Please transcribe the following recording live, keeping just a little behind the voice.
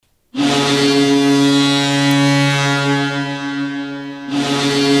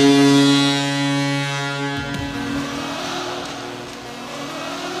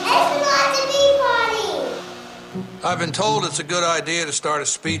I've been told it's a good idea to start a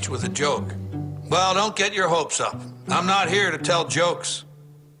speech with a joke. Well, don't get your hopes up. I'm not here to tell jokes.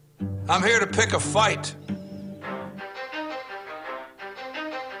 I'm here to pick a fight. You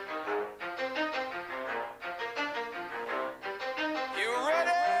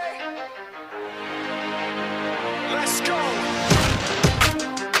ready? Let's go.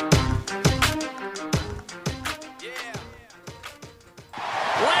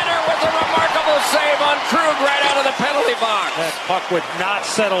 Leonard with a remarkable save on Krug right out of the penalty box. That puck would not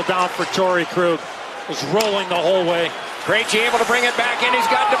settle down for Torrey Krug. Was rolling the whole way. Krejci able to bring it back in. He's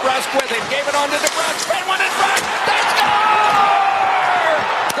got DeBrusk with him. Gave it on to DeBrusk. Spin one in front. They score!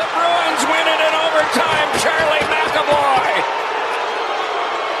 The Bruins win it in overtime. Charlie McAvoy.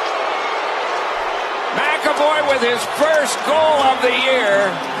 McAvoy with his first goal of the year.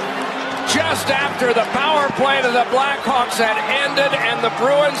 Just after the power play to the Blackhawks had ended and the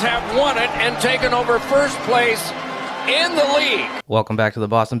Bruins have won it and taken over first place in the league. Welcome back to the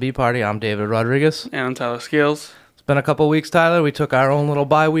Boston Bee Party. I'm David Rodriguez. And I'm Tyler Scales. It's been a couple weeks, Tyler. We took our own little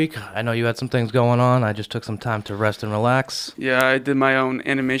bye week. I know you had some things going on. I just took some time to rest and relax. Yeah, I did my own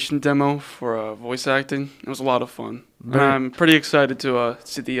animation demo for voice acting. It was a lot of fun. And I'm pretty excited to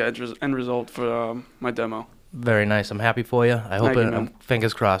see the end result for my demo. Very nice. I'm happy for you. I hope Thank you, it. man.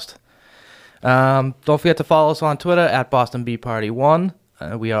 Fingers crossed. Don't forget to follow us on Twitter at Boston Bee Party 1.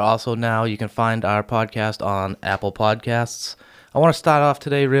 We are also now, you can find our podcast on Apple Podcasts. I want to start off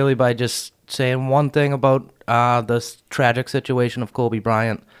today really by just saying one thing about this tragic situation of Kobe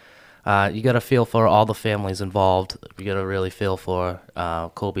Bryant. You got to feel for all the families involved. You got to really feel for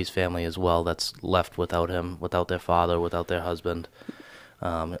Kobe's family as well that's left without him, without their father, without their husband.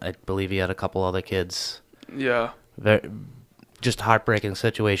 I believe he had a couple other kids. Yeah. Just heartbreaking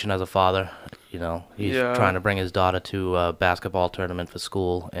situation as a father. You know, he's trying to bring his daughter to a basketball tournament for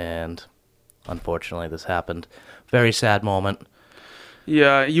school, and unfortunately this happened. Very sad moment.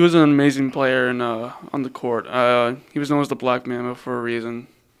 Yeah, he was an amazing player on the court. He was known as the Black Mamba for a reason.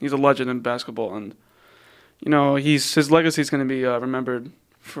 He's a legend in basketball, and you know his legacy is going to be remembered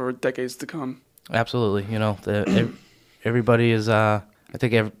for decades to come. Absolutely. You know, everybody is. I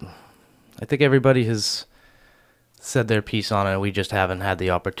think everybody has said their piece on it. We just haven't had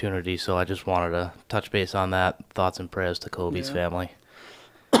the opportunity, so I just wanted to touch base on that. Thoughts and prayers to Kobe's family.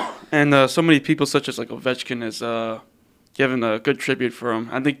 And so many people, such as like Ovechkin, is given a good tribute for him.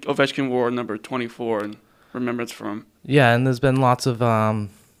 I think Ovechkin wore number 24 in remembrance for him. Yeah, and there's been lots of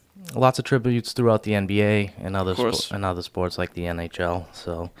tributes throughout the NBA and other sports like the NHL.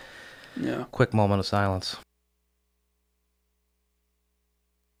 So, yeah, quick moment of silence.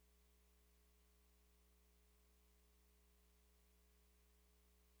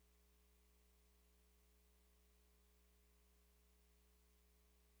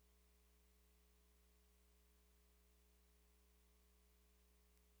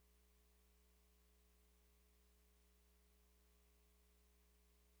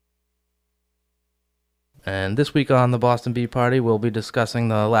 And this week on the Boston Bee Party, we'll be discussing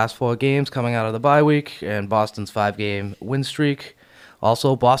the last 4 games coming out of the bye week and Boston's 5-game win streak.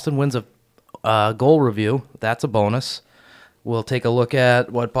 Also, Boston wins a goal review. That's a bonus. We'll take a look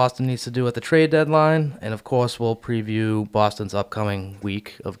at what Boston needs to do at the trade deadline. And, of course, we'll preview Boston's upcoming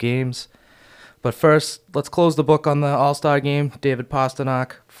week of games. But first, let's close the book on the All-Star game. David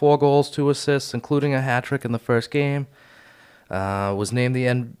Pastrnak, 4 goals, 2 assists, including a hat trick in the first game. Was named the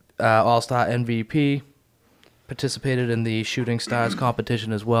All-Star MVP. Participated in the Shooting Stars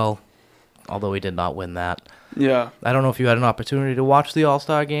competition as well, although he did not win that. Yeah. I don't know if you had an opportunity to watch the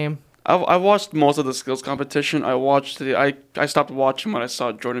All-Star game. I watched most of the skills competition. I stopped watching when I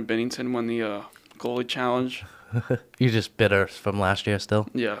saw Jordan Bennington win the goalie challenge. You're just bitter from last year still?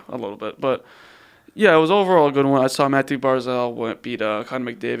 Yeah, a little bit. But, yeah, it was overall a good one. I saw Matthew Barzal beat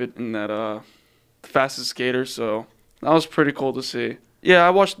Connor McDavid in that fastest skater, so that was pretty cool to see. Yeah,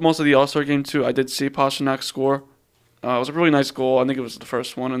 I watched most of the All-Star game, too. I did see Pastrnak score. It was a really nice goal. I think it was the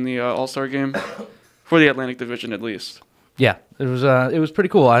first one in the All-Star game, for the Atlantic Division at least. Yeah, it was pretty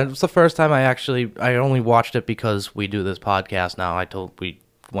cool. It was the first time I only watched it because we do this podcast now. We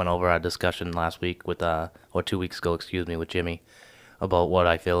went over our discussion last week or 2 weeks ago, with Jimmy about what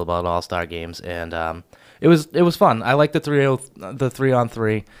I feel about All-Star games, and it was fun. I like the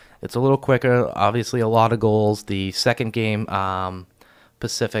 3-on-3. It's a little quicker. Obviously, a lot of goals. The second game,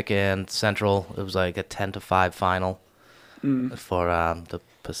 Pacific and Central, it was like a 10-5 final for the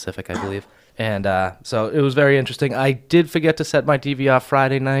Pacific, I believe. And so it was very interesting. I did forget to set my DVR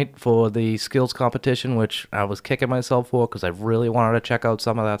Friday night for the skills competition, which I was kicking myself for because I really wanted to check out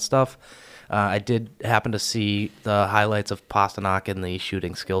some of that stuff. I did happen to see the highlights of Pasternak in the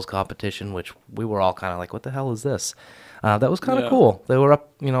shooting skills competition, which we were all kind of like, what the hell is this? That was kind of cool. They were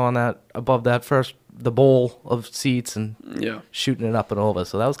up, on that, above that the bowl of seats and shooting it up and over.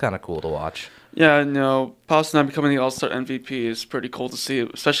 So that was kind of cool to watch. Yeah, Pasternak becoming the All-Star MVP is pretty cool to see,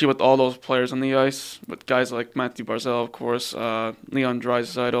 especially with all those players on the ice, with guys like Matthew Barzal, of course, Leon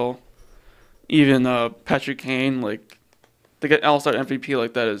Draisaitl, even Patrick Kane. Like, to get All-Star MVP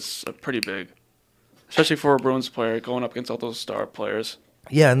like that is pretty big, especially for a Bruins player going up against all those star players.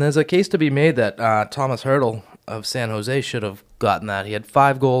 Yeah, and there's a case to be made that Thomas Hertl of San Jose should have gotten that. He had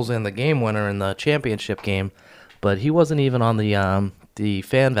 5 goals in the game winner in the championship game, but he wasn't even on the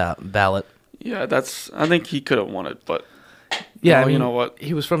fan ballot. Yeah, I think he could have won it, but yeah, you know what?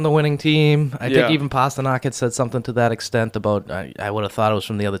 He was from the winning team. I think even Pasternak had said something to that extent about, I would have thought it was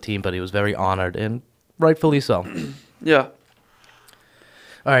from the other team, but he was very honored, and rightfully so. Yeah.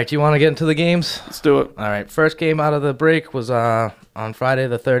 All right, do you want to get into the games? Let's do it. All right, first game out of the break was on Friday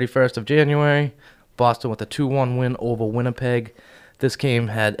the 31st of January. Boston with a 2-1 win over Winnipeg. This game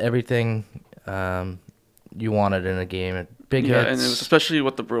had everything you wanted in a game. Big hits. And it was especially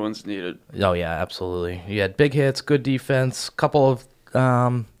what the Bruins needed. Oh yeah, absolutely. You had big hits, good defense, couple of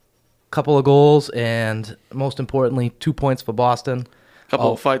goals, and most importantly, 2 points for Boston.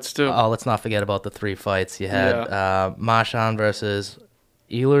 Couple of fights too. Oh, let's not forget about the 3 fights. You had Marchand versus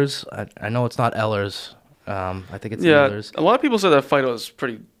Ehlers. I know it's not Ehlers. I think it's Ehlers. A lot of people said that fight was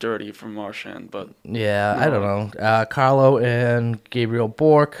pretty dirty from Marchand, but I don't know. Carlo and Gabriel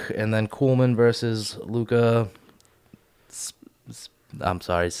Bork, and then Kuhlman versus Luka.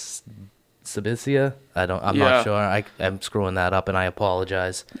 Sabicia. I'm not sure. I'm screwing that up, and I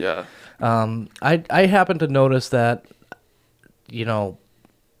apologize. Yeah. I happened to notice that,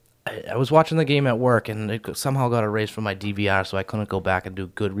 I was watching the game at work, and it somehow got erased from my DVR, so I couldn't go back and do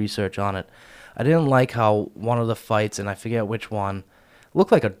good research on it. I didn't like how one of the fights, and I forget which one,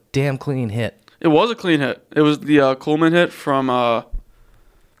 looked like a damn clean hit. It was a clean hit. It was the Kuhlman hit from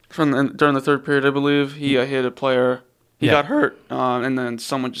during the third period, I believe. He hit a player. He got hurt, and then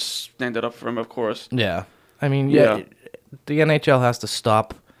someone just standed up for him, of course. Yeah. I mean, the NHL has to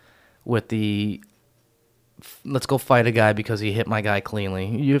stop with let's go fight a guy because he hit my guy cleanly.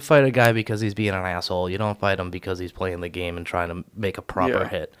 You fight a guy because he's being an asshole. You don't fight him because he's playing the game and trying to make a proper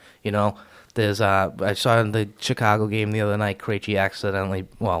hit. There's I saw in the Chicago game the other night, Krejci accidentally,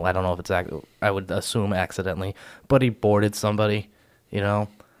 well, I don't know if it's I would assume accidentally, but he boarded somebody, Yeah.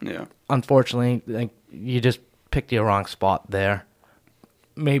 Unfortunately, you just picked your wrong spot there.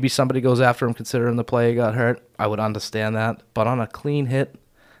 Maybe somebody goes after him considering the player got hurt. I would understand that. But on a clean hit,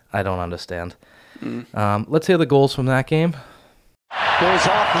 I don't understand. Let's hear the goals from that game. Goes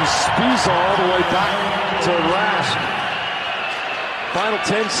off and speeds all the way back to Rask. Final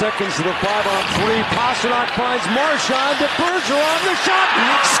 10 seconds of the 5-on-3. Pasternak finds Marchand to Bergeron. The shot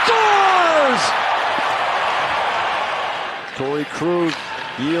scores! Torrey Krug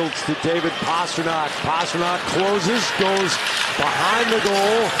yields to David Pasternak. Pasternak closes, goes behind the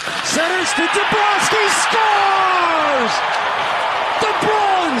goal, centers to Dabrowski, scores! The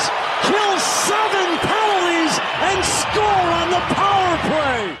Bruins kill 7 penalties and score on the power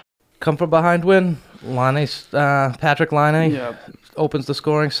play. Come from behind win. Patrick Laine opens the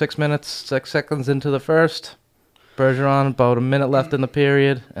scoring 6 seconds into the first. Bergeron, about a minute left in the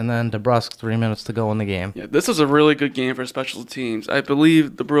period, and then DeBrusk, 3 minutes to go in the game. Yeah, this was a really good game for special teams. I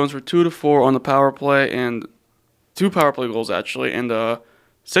believe the Bruins were 2-4 on the power play, and 2 power play goals actually, and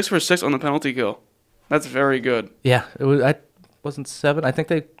 6 for 6 on the penalty kill. That's very good. Yeah, it was. I wasn't 7. I think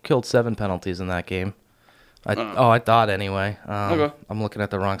they killed 7 penalties in that game. I thought anyway. Okay. I'm looking at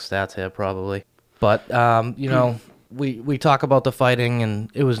the wrong stats here, probably. But we talk about the fighting, and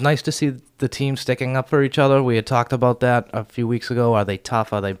it was nice to see the team sticking up for each other. We had talked about that a few weeks ago. Are they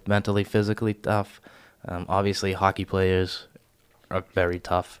tough? Are they mentally, physically tough? Obviously, hockey players are very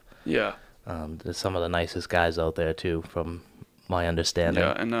tough. Yeah. There's some of the nicest guys out there, too, from my understanding.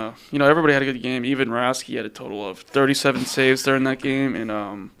 Yeah, and, everybody had a good game. Even Rask had a total of 37 saves during that game.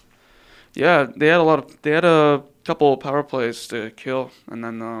 And, they had a couple of power plays to kill. And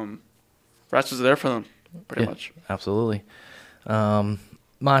then Rask was there for them. Pretty much. Absolutely.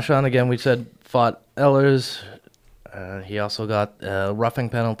 Marchand, again, we said, fought Ehlers. He also got a roughing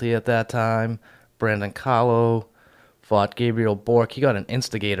penalty at that time. Brandon Carlo fought Gabriel Bork. He got an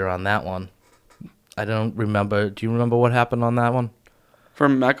instigator on that one. I don't remember. Do you remember what happened on that one?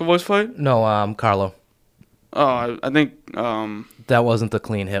 From McAvoy's fight? No, Carlo. Oh, I think... that wasn't the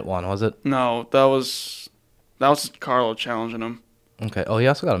clean hit one, was it? No, that was Carlo challenging him. Okay. Oh, he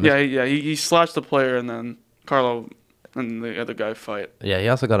also got a Yeah, he slashed the player, and then Carlo and the other guy fight. Yeah, he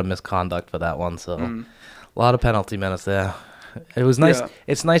also got a misconduct for that one, so a lot of penalty minutes there. It was nice. Yeah.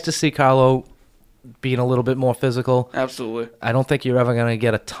 It's nice to see Carlo being a little bit more physical. Absolutely. I don't think you're ever going to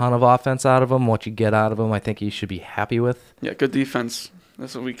get a ton of offense out of him. What you get out of him, I think you should be happy with. Yeah, good defense.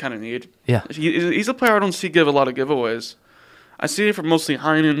 That's what we kind of need. Yeah. He's a player I don't see give a lot of giveaways. I see it from mostly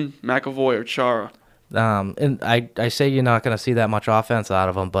Heinen, McAvoy, or Chara. And I say you're not going to see that much offense out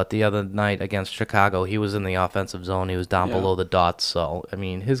of him, but the other night against Chicago, he was in the offensive zone. He was down below the dots. So, I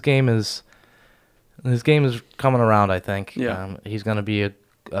mean, his game is coming around, I think. Yeah. He's going to be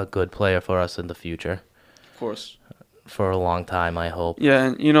a good player for us in the future. Of course. For a long time, I hope. Yeah,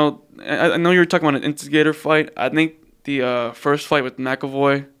 and I know you were talking about an instigator fight. I think the first fight with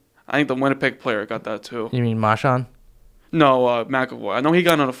McAvoy, I think the Winnipeg player got that too. You mean Marchand? No, McAvoy. I know he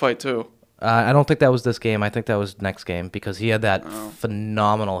got in a fight too. I don't think that was this game. I think that was next game because he had that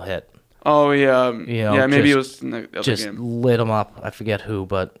phenomenal hit. Oh, yeah. You know, yeah, maybe it just- was in the other Just game. lit him up. I forget who,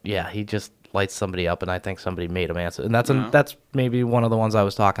 but yeah, he just lights somebody up, and I think somebody made him answer. And that's maybe one of the ones I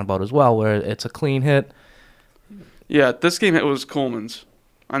was talking about as well, where it's a clean hit. Yeah, this game it was Coleman's.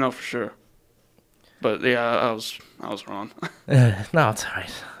 I know for sure. But yeah, I was wrong. No, it's all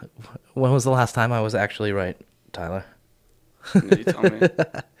right. When was the last time I was actually right, Tyler? You tell me.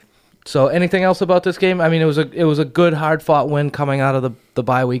 So, anything else about this game? I mean, it was a good, hard-fought win coming out of the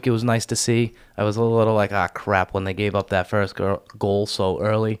bye week. It was nice to see. I was a little like, crap, when they gave up that first goal so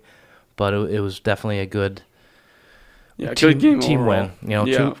early. But it was definitely a good Yeah, team, good game team overall. win. You know,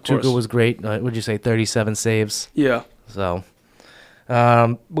 Yeah, of course. Tuukka was great. Would you say 37 saves? Yeah. So,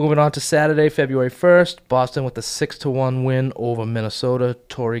 moving on to Saturday, February 1st, Boston with a 6-1 win over Minnesota.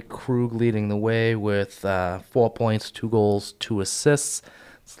 Torrey Krug leading the way with 4 points, 2 goals, 2 assists.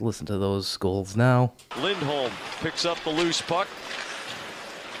 Let's listen to those goals now. Lindholm picks up the loose puck.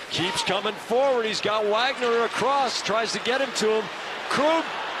 Keeps coming forward. He's got Wagner across. Tries to get him to him. Krug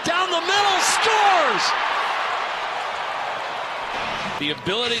down the middle. Scores! The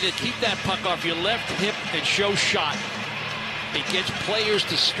ability to keep that puck off your left hip and show shot. It gets players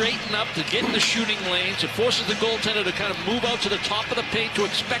to straighten up, to get in the shooting lanes. It forces the goaltender to kind of move out to the top of the paint to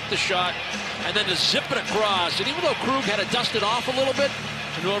expect the shot, and then to zip it across. And even though Krug had to dust it off a little bit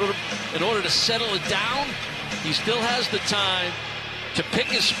in order to settle it down, he still has the time to pick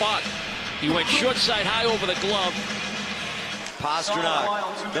his spot. He went short side high over the glove.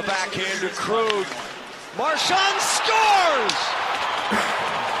 Pastrnak, the backhand to Krug. Marchand scores!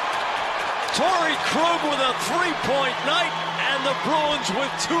 Torrey Krug with a 3-point night, and the Bruins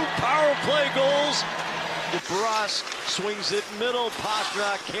with 2 power play goals. DeBrusk swings it middle.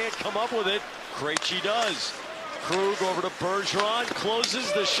 Pastrnak can't come up with it. Krejci does. Krug over to Bergeron,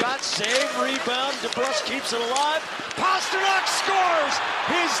 closes the shot, save, rebound. DeBrusk keeps it alive. Pastrnak scores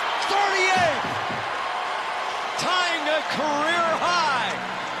his 38th, tying a career high.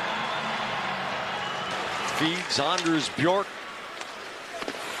 Feeds Anders Bjork.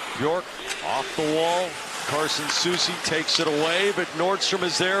 Bjork off the wall. Carson Soucy takes it away, but Nordstrom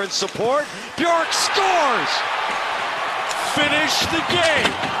is there in support. Bjork scores! Finish the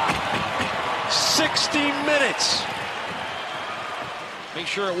game. 60 minutes. Make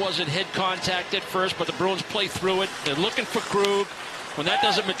sure it wasn't head contact at first, but the Bruins play through it. They're looking for Krug. When that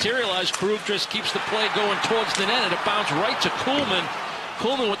doesn't materialize, Krug just keeps the play going towards the net, and it bounced right to Kuhlman.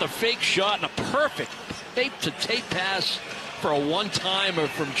 Kuhlman with a fake shot and a perfect tape-to-tape pass for a one-timer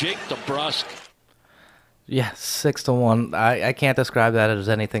from Jake DeBrusk. Yeah, 6-1. I can't describe that as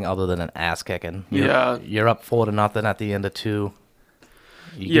anything other than an ass kicking. You're up 4-0 at the end of 2.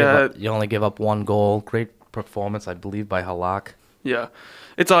 You only give up 1 goal. Great performance, I believe, by Halak. Yeah.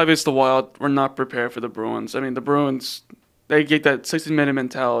 It's obvious the Wild were not prepared for the Bruins. I mean, the Bruins, they get that 60-minute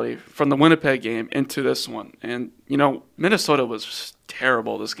mentality from the Winnipeg game into this one. And, Minnesota was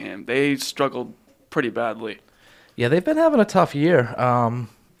terrible this game. They struggled pretty badly. Yeah, they've been having a tough year.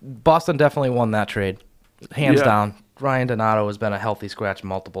 Boston definitely won that trade. Hands down. Ryan Donato has been a healthy scratch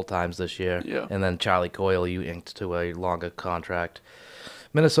multiple times this year. Yeah. And then Charlie Coyle, you inked to a longer contract.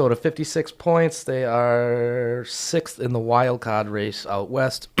 Minnesota, 56 points. They are 6th in the wild card race out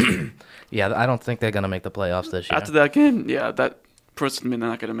west. Yeah, I don't think they're going to make the playoffs this year. After that game, that proves to me they're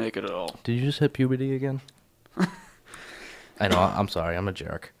not going to make it at all. Did you just hit puberty again? I know. I'm sorry. I'm a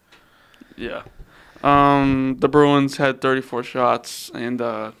jerk. Yeah. The Bruins had 34 shots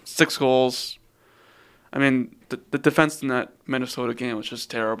and 6 goals. I mean, the defense in that Minnesota game was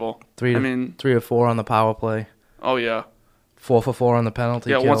just terrible. 3 or 4 on the power play. Oh, yeah. 4 for 4 on the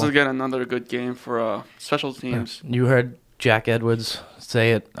penalty kill. Once again, another good game for special teams. You heard Jack Edwards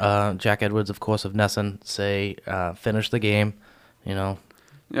say it. Jack Edwards, of course, of Nesson, say finish the game, Yeah,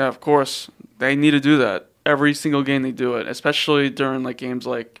 of course. They need to do that. every single game they do it, especially during like games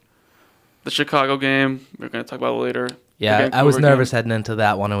like the Chicago game. We're going to talk about it later. Yeah, I was nervous heading into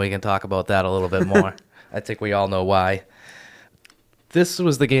that one, and we can talk about that a little bit more. I think we all know why. This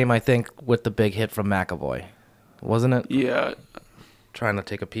was the game, I think, with the big hit from McAvoy, wasn't it? Yeah. Trying to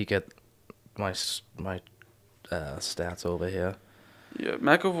take a peek at my stats over here. Yeah,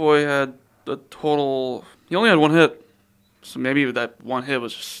 McAvoy had a total... He only had one hit, so maybe that one hit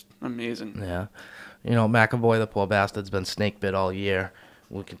was just amazing. Yeah. You know, McAvoy, the poor bastard's been snake bit all year.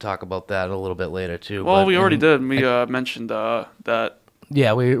 We can talk about that a little bit later, too. Well, we already did. We mentioned that.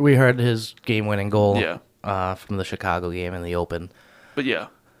 Yeah, we heard his game-winning goal Yeah. from the Chicago game in the Open. But yeah.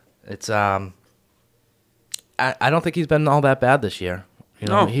 It's I don't think he's been all that bad this year. You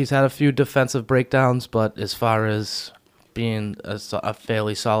know, No. He's had a few defensive breakdowns, but as far as being a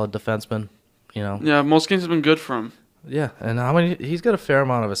fairly solid defenseman, you know. Yeah, most games have been good for him. Yeah, and he's got a fair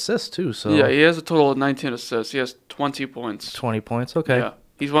amount of assists too. So Yeah, he has a total of 19 assists. He has 20 points. 20 points. Okay. Yeah,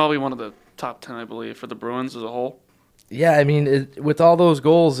 he's probably one of the top 10, I believe, for the Bruins as a whole. Yeah, I mean, with all those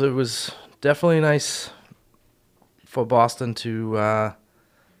goals, it was definitely nice for Boston to.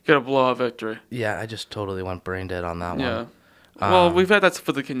 Get a blowout victory. Yeah, I just totally went brain dead on that one. Yeah. Well, we've had that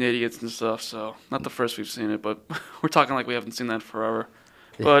for the Canadians and stuff, so not the first we've seen it, but we're talking like we haven't seen that forever.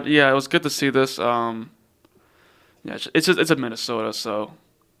 Yeah. But yeah, it was good to see this. Yeah, it's a Minnesota, so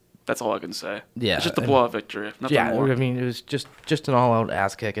that's all I can say. Yeah, it's just a blowout victory, nothing more. I mean, it was just an all-out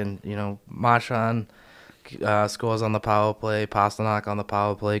ass kicking. You know, Marchand scores on the power play, Pasternak on the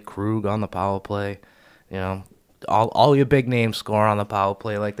power play, Krug on the power play. You know, all your big names score on the power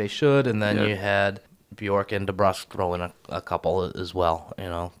play like they should, and then you had Bjork and DeBrusque throwing a couple as well. You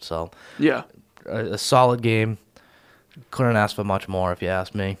know, so yeah, a solid game. Couldn't ask for much more, if you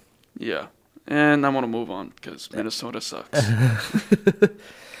ask me. Yeah, and I want to move on because Minnesota sucks.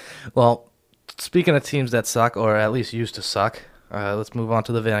 Well, speaking of teams that suck, or at least used to suck, let's move on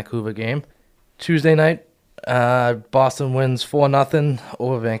to the Vancouver game. Tuesday night, Boston wins 4-0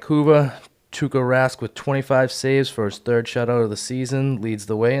 over Vancouver. Tuukka Rask with 25 saves for his third shutout of the season leads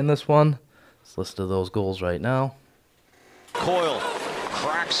the way in this one. Let's listen to those goals right now. Coyle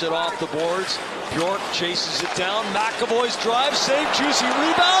cracks it off the boards. Bjork chases it down. McAvoy's drive, save, juicy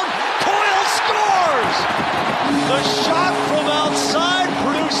rebound. Coyle scores! The shot from outside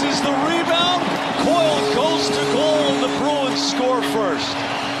produces the rebound. Coyle goes to goal and the Bruins score first.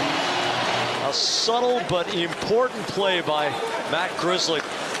 A subtle but important play by Matt Grzelcyk.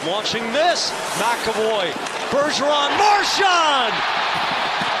 Launching this, McAvoy, Bergeron, Marchand!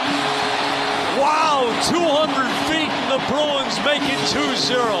 Wow, 200 feet and the Bruins make it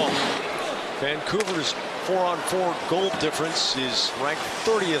 2-0. Vancouver's 4-on-4 goal difference is ranked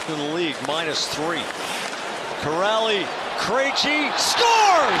 30th in the league, -3. Corrali, Krejci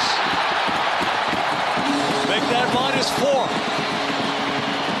scores! Make that -4.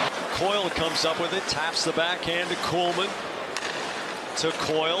 Coyle comes up with it, taps the backhand to Kuhlman. To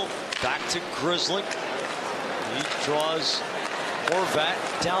Coyle, back to Grzelcyk. He draws Horvat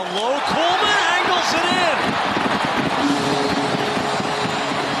down low. Kuhlman angles it in.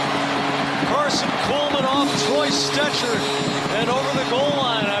 Carson Kuhlman off Troy Stecher and over the goal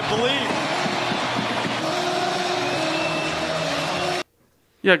line, I believe.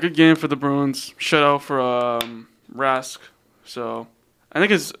 Yeah, good game for the Bruins. Shutout for Rask. So I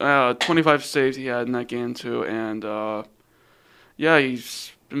think it's 25 saves he had in that game too, and yeah,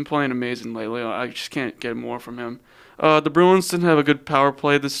 he's been playing amazing lately. I just can't get more from him. The Bruins didn't have a good power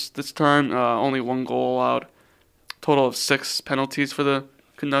play this time. Only one goal allowed. Total of 6 penalties for the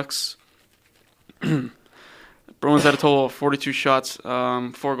Canucks. Bruins had a total of 42 shots,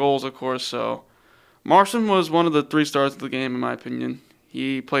 4 goals, of course. So Marchand was one of the 3 stars of the game, in my opinion.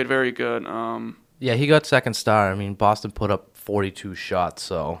 He played very good. Yeah, he got second star. I mean, Boston put up 42 shots,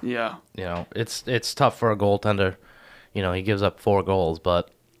 so Yeah. you know it's tough for a goaltender. You know, he gives up 4 goals, but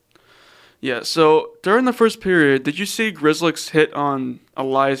Yeah, so during the first period, did you see Grzelcyk's hit on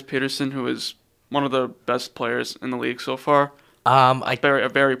Elias Peterson, who is one of the best players in the league so far? A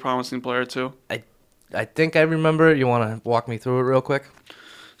very promising player, too. I think I remember. You want to walk me through it real quick?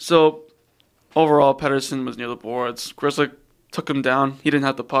 So, overall, Peterson was near the boards. Grzelcyk took him down. He didn't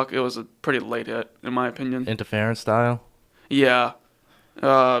have the puck. It was a pretty late hit, in my opinion. Interference style? Yeah.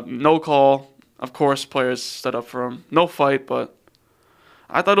 No call. Of course, players stood up for him. No fight, but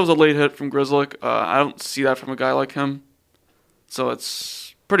I thought it was a late hit from Grzelcyk. I don't see that from a guy like him. So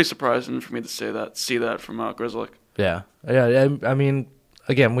it's pretty surprising for me to see that from Grzelcyk. Yeah. I mean,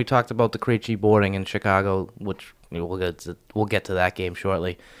 again, we talked about the Krejci boarding in Chicago, which we'll get to that game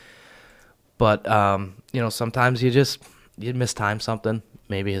shortly. But you know, sometimes you mistime something.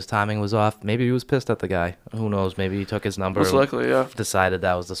 Maybe his timing was off. Maybe he was pissed at the guy. Who knows? Maybe he took his number. Most likely, yeah. Decided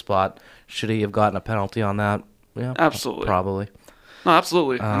that was the spot. Should he have gotten a penalty on that? Yeah, Absolutely. Probably. No,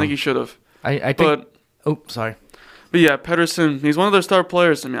 absolutely. I think he should have. I think. But Sorry. yeah, Pedersen, he's one of their star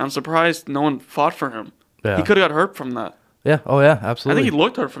players. I mean, I'm surprised no one fought for him. Yeah. He could have got hurt from that. Yeah. Oh yeah. I Absolutely. think he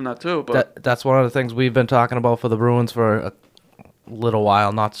looked hurt from that too. But That's one of the things we've been talking about for the Bruins for a little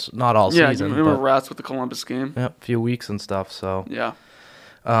while. Not all yeah, season. you remember but, Rats with the Columbus game? yeah, a few weeks and stuff. So. Yeah.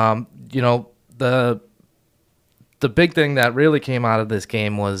 The big thing that really came out of this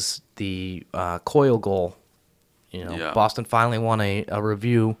game was the Coyle goal. Yeah. Boston finally won a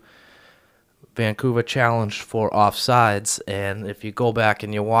review. Vancouver challenged for offsides, and if you go back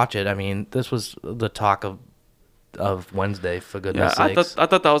and you watch it, I mean, this was the talk of Wednesday, for Yeah, goodness I sakes. thought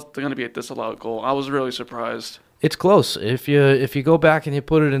that was going to be a disallowed goal. I was really surprised. It's close. If you go back and you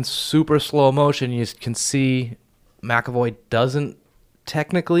put it in super slow motion, you can see McAvoy doesn't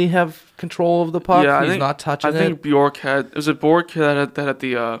technically have control of the puck. Yeah, He's not touching I think it. Bjork had. Was it Bjork that had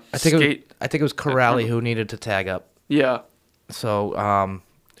the I think skate? I think it was Corrali who needed to tag up. Yeah. So,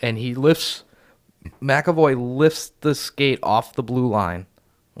 and McAvoy lifts the skate off the blue line,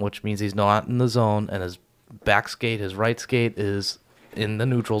 which means he's not in the zone, and his back skate, his right skate, is in the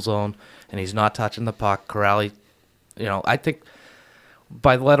neutral zone, and he's not touching the puck. Corrali, I think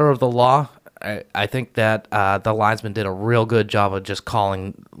by letter of the law, I think that the linesman did a real good job of just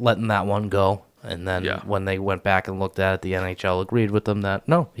letting that one go. And then when they went back and looked at it, the NHL agreed with them that,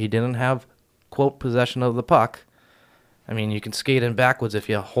 no, he didn't have, quote, possession of the puck. I mean, you can skate in backwards if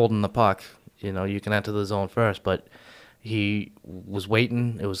you're holding the puck. You can enter the zone first, but he was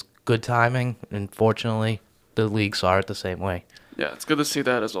waiting. It was good timing, and fortunately, the league saw it the same way. Yeah, it's good to see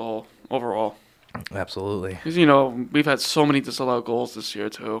that as a whole, overall. Absolutely. Because, we've had so many disallowed goals this year,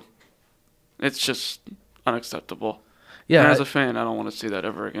 too. It's just unacceptable. Yeah. And as a fan, I don't want to see that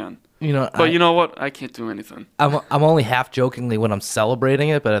ever again. But you know what? I can't do anything. I'm only half jokingly when I'm celebrating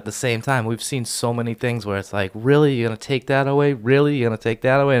it, but at the same time, we've seen so many things where it's like, really, you're gonna take that away? Really, you're gonna take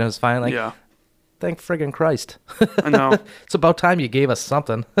that away? And it's finally like, thank friggin' Christ. I know. It's about time you gave us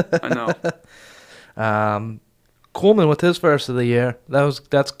something. I know. Coleman with his first of the year. That's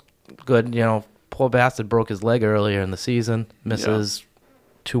good. Poor bastard broke his leg earlier in the season. Misses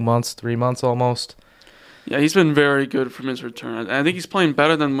 2 months, 3 months almost. Yeah, he's been very good from his return. I think he's playing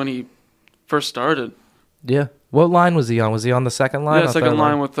better than when he first started. Yeah. What line was he on? Was he on the second line? Yeah, or second third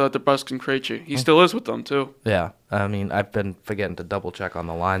line with DeBrusk and Krejci. He still is with them, too. Yeah. I mean, I've been forgetting to double check on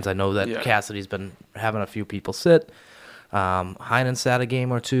the lines. I know that Yeah. Cassidy's been having a few people sit. Heinen sat a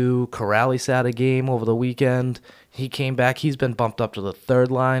game or two. Corrali sat a game over the weekend. He came back. He's been bumped up to the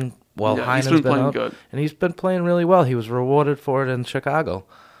third line. Well, Yeah, Heinen's he's been playing out, good. and he's been playing really well. He was rewarded for it in Chicago.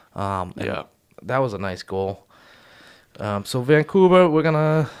 And Yeah. that was a nice goal. So Vancouver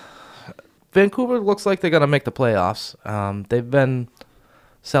looks like they're gonna make the playoffs. They've been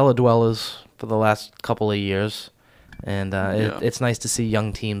cellar dwellers for the last couple of years, and it's nice to see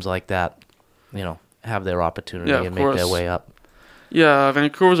young teams like that, have their opportunity Yeah, and of make their course. way up. Yeah,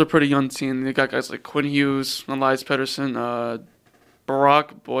 Vancouver's a pretty young team. They got guys like Quinn Hughes, Elias Pettersson,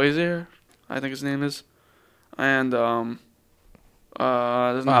 Barack Boisier, I think his name is, and there's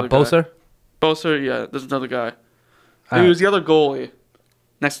another guy. Boser? Boser, yeah, there's another guy. He was the other goalie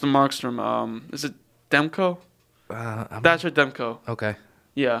next to Markstrom. Is it Demko? Thatcher Demko. Okay.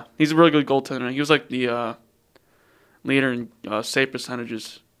 Yeah, he's a really good goaltender. He was like the leader in save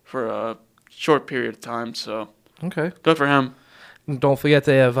percentages for a short period of time, so Okay. good for him. Don't forget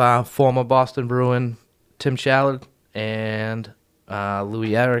they have former Boston Bruin Tim Shallard and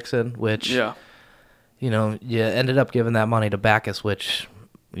Louis Erickson, which Yeah. you ended up giving that money to Backus, which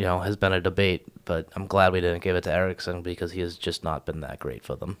has been a debate. But I'm glad we didn't give it to Erickson because he has just not been that great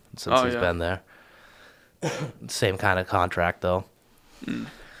for them since he's been there. Same kind of contract though. You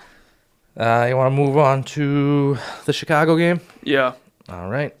want to move on to the Chicago game? Yeah. All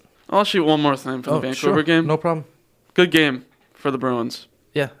right. I'll shoot one more thing for the Vancouver sure. game. No problem. Good game for the Bruins.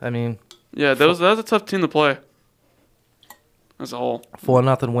 Yeah, I mean, Yeah, that was a tough team to play as a whole.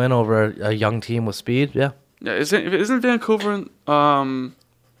 4-0 win over a young team with speed. Yeah. Yeah, isn't Vancouver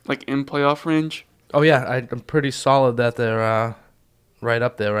like in playoff range? Oh yeah, I'm pretty solid that they're right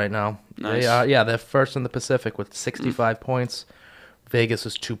up there right now. Nice. They're first in the Pacific with 65 points. Vegas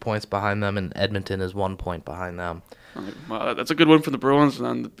is 2 points behind them, and Edmonton is 1 point behind them. Wow, that's a good win for the Bruins,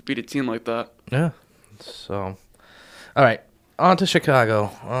 and to beat a team like that. Yeah. So, all right, on to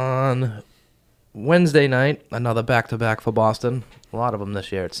Chicago. On Wednesday night, another back-to-back for Boston. A lot of them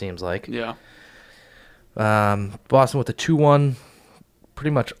this year, it seems like. Yeah. Boston with a 2-1,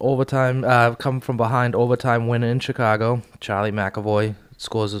 pretty much overtime, come from behind overtime win in Chicago. Charlie McAvoy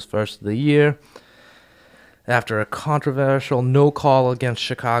scores his first of the year. After a controversial no call against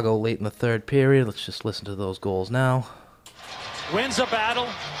Chicago late in the third period, let's just listen to those goals now. Wins a battle,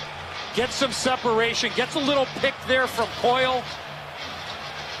 gets some separation, gets a little pick there from Coyle.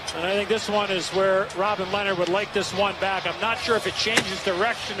 And I think this one is where Robin Leonard would like this one back. I'm not sure if it changes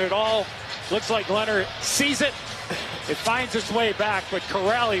direction at all. Looks like Leonard sees it. It finds its way back, but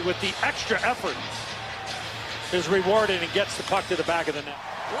Corrali with the extra effort is rewarded and gets the puck to the back of the net.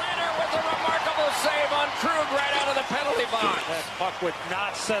 Leonard with a remarkable save on Krug right out of the penalty box. That puck would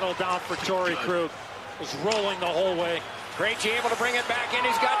not settle down for Torrey Krug. Was rolling the whole way. Krejci able to bring it back in.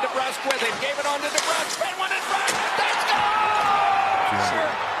 He's got DeBrusk with him. Gave it on to DeBrusk. Spin one in front. They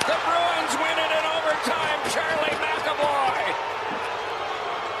score! The Bruins win it in overtime. Charlie McAvoy.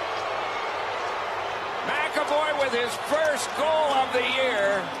 McAvoy with his first goal of the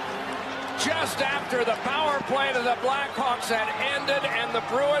year. Just after the power play to the Blackhawks had ended and the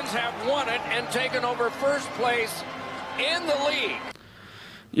Bruins have won it and taken over first place in the league.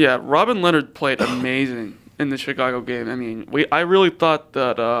 Yeah, Robin Leonard played amazing in the Chicago game. I mean, I really thought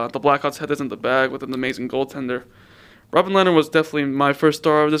that the Blackhawks had this in the bag with an amazing goaltender. Robin Leonard was definitely my first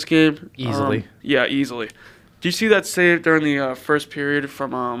star of this game. Easily. Yeah, easily. Do you see that save during the first period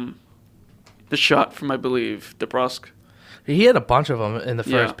from the shot from, I believe, DeBrusk? He had a bunch of them in the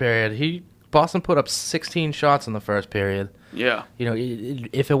first Yeah. period. Boston put up 16 shots in the first period. Yeah. You know,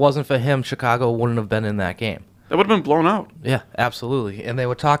 if it wasn't for him, Chicago wouldn't have been in that game. That would have been blown out. Yeah, absolutely. And they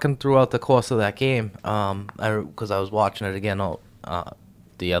were talking throughout the course of that game, because I was watching it again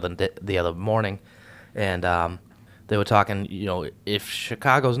the other morning, and they were talking. You know, if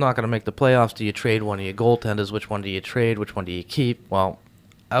Chicago's not going to make the playoffs, do you trade one of your goaltenders? Which one do you trade? Which one do you keep? Well,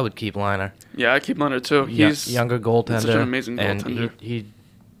 I would keep Liner. Yeah, I keep Leonard too. He's younger goaltender. Such an amazing goaltender.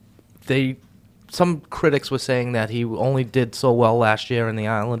 And some critics were saying that he only did so well last year on the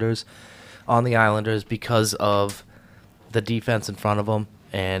Islanders because of the defense in front of him,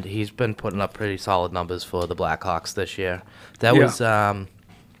 and he's been putting up pretty solid numbers for the Blackhawks this year. That was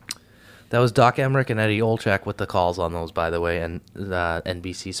Doc Emmerich and Eddie Olczyk with the calls on those, by the way, and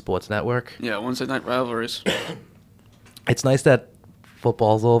NBC Sports Network. Yeah, Wednesday night rivalries. It's nice that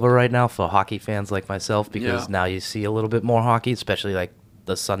football's over right now for hockey fans like myself, because now you see a little bit more hockey, especially like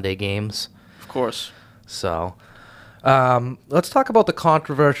the Sunday games. Of course. So, let's talk about the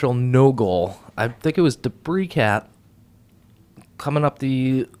controversial no goal. I think it was DeBrincat coming up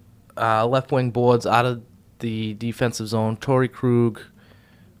the left wing boards out of the defensive zone. Torrey Krug,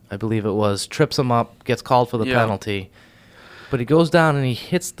 I believe it was, trips him up, gets called for the penalty. But he goes down and he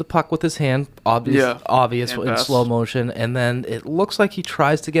hits the puck with his hand, obvious in slow motion, and then it looks like he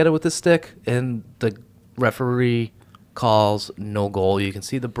tries to get it with his stick, and the referee calls no goal. You can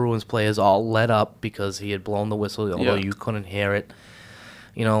see the Bruins players all let up because he had blown the whistle, although you couldn't hear it.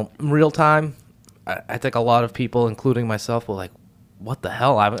 You know, in real time, I think a lot of people, including myself, were like, what the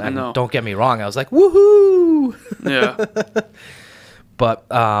hell? I know. Don't get me wrong. I was like, woohoo! Yeah. But,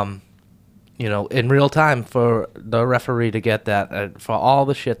 you know, in real time, for the referee to get that, for all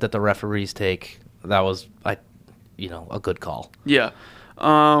the shit that the referees take, that was, a good call. Yeah.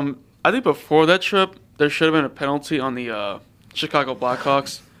 I think before that trip, there should have been a penalty on the Chicago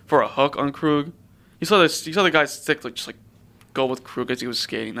Blackhawks for a hook on Krug. You saw the guy's stick just go with Krug as he was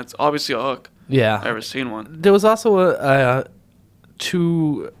skating. That's obviously a hook. Yeah. I've ever seen one. There was also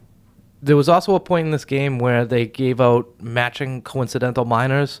There was also a point in this game where they gave out matching coincidental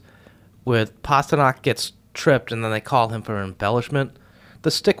minors, where Pastrnak gets tripped and then they call him for embellishment.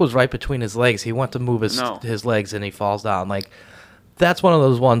 The stick was right between his legs. He went to move his legs and he falls down. Like, that's one of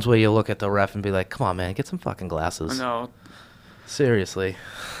those ones where you look at the ref and be like, come on, man, get some fucking glasses. I know. Seriously.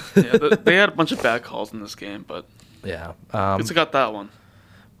 Yeah, they had a bunch of bad calls in this game, but yeah, it's got that one.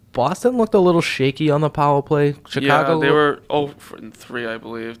 Boston looked a little shaky on the power play. Chicago, they were 0-3, I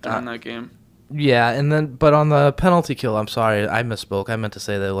believe, during that game. Yeah, and then but on the penalty kill, I'm sorry, I misspoke. I meant to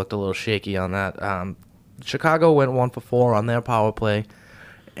say they looked a little shaky on that. Chicago went 1-for-4 on their power play,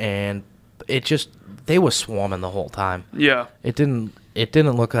 and they were swarming the whole time. Yeah, it didn't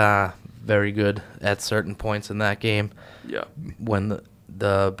look very good at certain points in that game. Yeah, when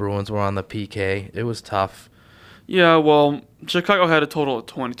the Bruins were on the PK, it was tough. Yeah, well, Chicago had a total of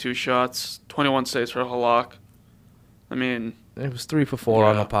 22 shots, 21 saves for Halak. I mean, it was 3-for-4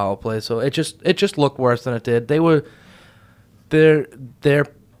 on the power play, so it just looked worse than it did. The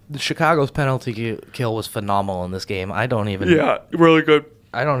Chicago's penalty kill was phenomenal in this game. Really good.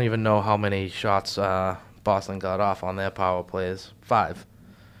 I don't even know how many shots Boston got off on their power plays. 5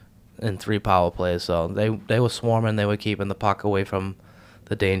 in 3 power plays. So they were swarming. They were keeping the puck away from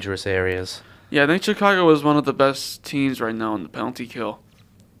the dangerous areas. Yeah, I think Chicago is one of the best teams right now in the penalty kill.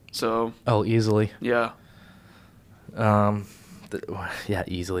 So, Oh, easily. yeah. Yeah,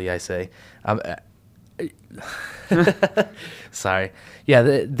 easily, I say. Sorry.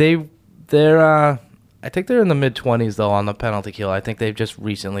 Yeah, they're. I think they're in the mid-20s though on the penalty kill. I think they've just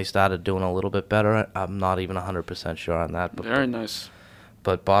recently started doing a little bit better. I'm not even 100% sure on that. Very nice.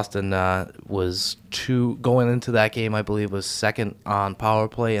 But Boston was going into that game, I believe, was second on power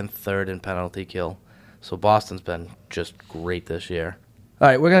play and third in penalty kill. So Boston's been just great this year. All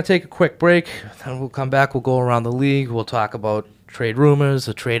right, we're going to take a quick break. Then we'll come back. We'll go around the league. We'll talk about trade rumors.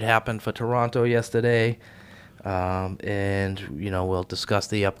 A trade happened for Toronto yesterday. And, we'll discuss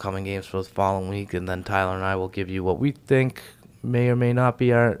the upcoming games for the following week. And then Tyler and I will give you what we think may or may not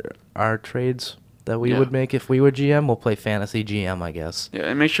be our trades that we would make if we were GM. We'll play fantasy GM, I guess. Yeah,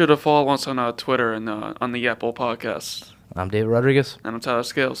 and make sure to follow us on Twitter and on the Apple Podcast. I'm David Rodriguez. And I'm Tyler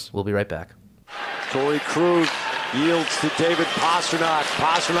Scales. We'll be right back. Torrey Krug yields to David Pastrnak.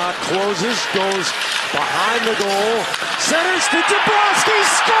 Pastrnak closes, goes behind the goal, centers to Dabrowski,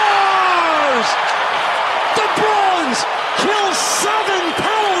 scores! The Bruins kill 7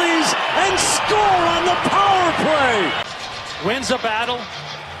 penalties and score on the power play! Wins a battle,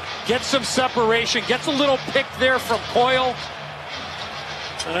 gets some separation, gets a little pick there from Coyle.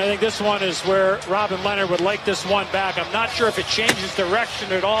 And I think this one is where Robin Leonard would like this one back. I'm not sure if it changes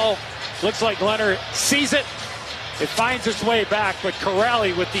direction at all. Looks like Leonard sees it. It finds its way back, but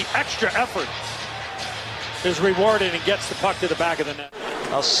Corrali, with the extra effort, is rewarded and gets the puck to the back of the net.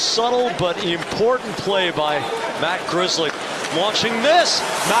 A subtle but important play by Matt Grzelcyk. Launching this,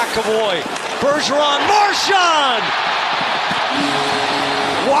 McAvoy, Bergeron, Marchand!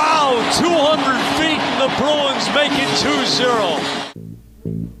 Wow, 200 feet, and the Bruins make it 2-0.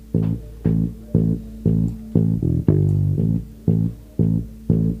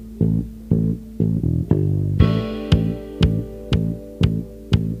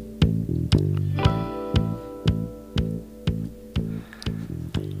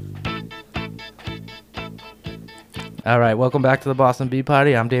 All right, welcome back to the Boston Bee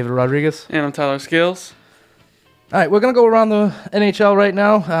Party. I'm David Rodriguez. And I'm Tyler Scales. All right, we're going to go around the NHL right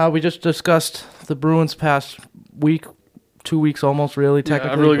now. We just discussed the Bruins past week, 2 weeks almost, really,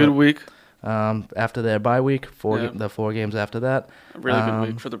 technically. Yeah, a really good week. After their bye week, the 4 games after that. A really good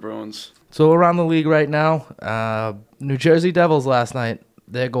week for the Bruins. So around the league right now, New Jersey Devils last night,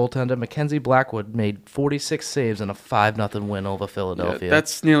 their goaltender, Mackenzie Blackwood, made 46 saves in a 5-0 win over Philadelphia. Yeah,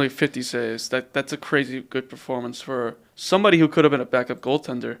 that's nearly 50 saves. That's a crazy good performance for somebody who could have been a backup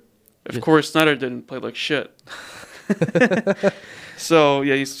goaltender. If Corey Snyder didn't play like shit. So,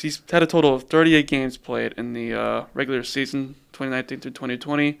 yeah, he's had a total of 38 games played in the regular season, 2019 through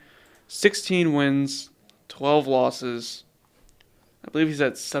 2020. 16 wins, 12 losses. I believe he's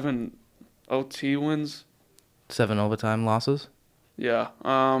had 7 OT wins. 7 overtime losses? Yeah.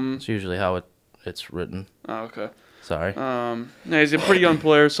 It's usually how it's written. Oh, okay. Sorry. Yeah, he's a pretty young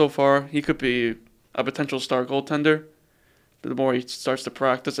player so far. He could be a potential star goaltender. The more he starts to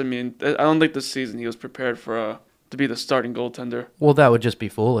practice, I mean, I don't think this season he was prepared for to be the starting goaltender. Well, that would just be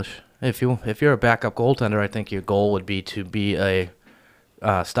foolish. If you're a backup goaltender, I think your goal would be to be a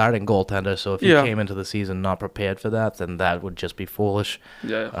starting goaltender. So if you came into the season not prepared for that, then that would just be foolish.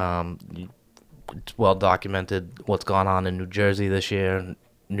 Yeah. It's well documented what's gone on in New Jersey this year.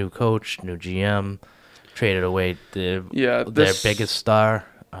 New coach, new GM, traded away their biggest star.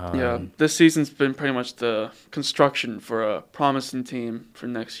 This season's been pretty much the construction for a promising team for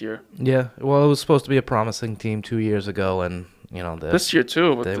next year. Yeah, well, it was supposed to be a promising team 2 years ago, and this year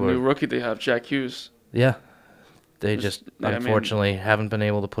too with the new rookie they have, Jack Hughes. Yeah, they unfortunately haven't been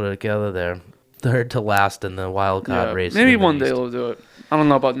able to put it together. They're third to last in the wild card race. Maybe one day they'll do it. I don't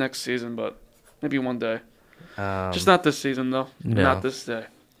know about next season, but maybe one day. Just not this season though. No. Not this day.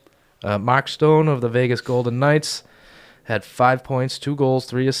 Mark Stone of the Vegas Golden Knights had 5 points, 2 goals,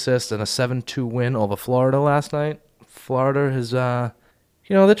 3 assists, and a 7-2 win over Florida last night. Florida is, they're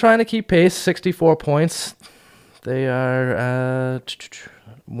trying to keep pace, 64 points. They are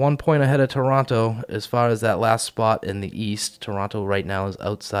 1 point ahead of Toronto as far as that last spot in the East. Toronto right now is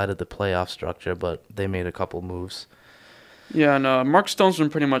outside of the playoff structure, but they made a couple moves. Yeah, and Mark Stone's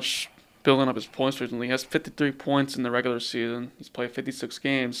been pretty much building up his points recently. He has 53 points in the regular season. He's played 56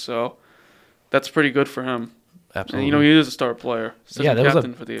 games, so that's pretty good for him. Absolutely. And, he is a star player. Yeah, that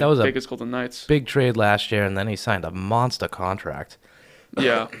captain for the Vegas Golden Knights. Big trade last year, and then he signed a monster contract.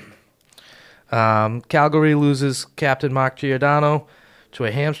 Yeah. Calgary loses captain Mark Giordano to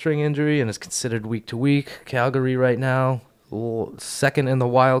a hamstring injury and is considered week to week. Calgary right now, second in the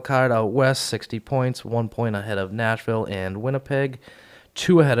wild card out west, 60 points, 1 point ahead of Nashville and Winnipeg.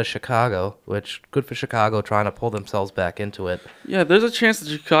 2 ahead of Chicago, which good for Chicago trying to pull themselves back into it. Yeah, there's a chance that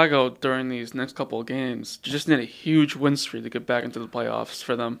Chicago during these next couple of games just need a huge win streak to get back into the playoffs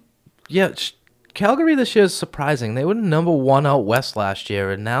for them. Yeah, Calgary this year is surprising. They were number 1 out west last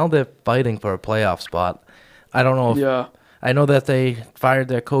year, and now they're fighting for a playoff spot. I don't know if... Yeah. I know that they fired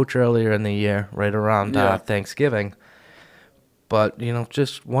their coach earlier in the year, right around Thanksgiving. But,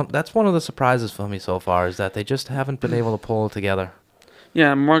 that's one of the surprises for me so far, is that they just haven't been able to pull it together.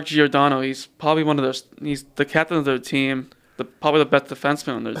 Yeah, Mark Giordano, he's probably he's the captain of their team, probably the best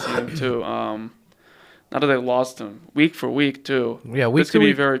defenseman on their team, too. Now that they lost him, week for week, too. Yeah, week this to could be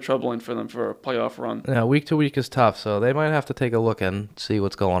week. very troubling for them for a playoff run. Yeah, week to week is tough, so they might have to take a look and see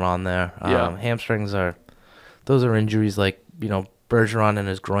what's going on there. Yeah. Hamstrings those are injuries like, Bergeron and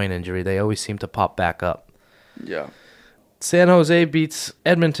his groin injury. They always seem to pop back up. Yeah. San Jose beats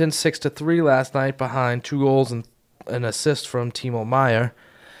Edmonton 6-3 last night behind 2 goals and an assist from Timo Meier.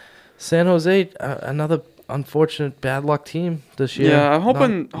 San Jose, another unfortunate bad luck team this year. Yeah, I'm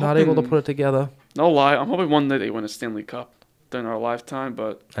hoping... Not able to put it together. No lie, I'm hoping one day they win a Stanley Cup during our lifetime,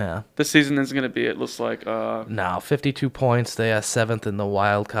 but Yeah. this season isn't going to be, it looks like. No, 52 points. They are 7th in the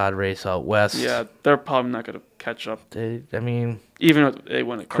wild card race out west. Yeah, they're probably not going to catch up, Even if they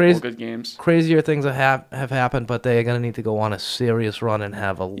win a couple of good games. crazier things have happened, but they are going to need to go on a serious run and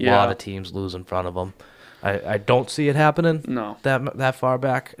have a lot of teams lose in front of them. I don't see it happening No. that far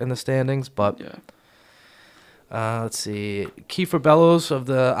back in the standings, but Yeah. let's see. Kiefer Bellows of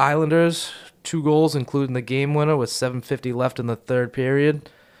the Islanders, 2 goals, including the game winner with 7:50 left in the third period,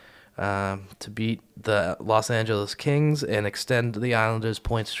 to beat the Los Angeles Kings and extend the Islanders'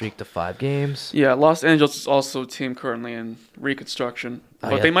 point streak to 5 games. Yeah, Los Angeles is also a team currently in reconstruction.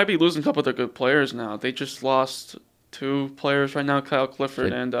 But they might be losing a couple of their good players now. They just lost 2 players right now, Kyle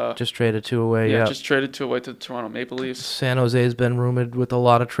Clifford and... just traded 2 away, yeah. Just traded 2 away to the Toronto Maple Leafs. San Jose's been rumored with a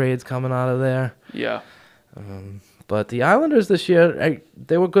lot of trades coming out of there. Yeah. But the Islanders this year,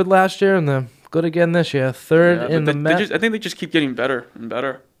 they were good last year, and they're good again this year. Third in the Met. I think they just keep getting better and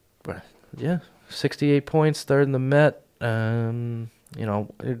better. Yeah, 68 points, third in the Met. They're not